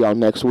 we'll see y'all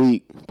next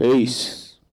week. Peace.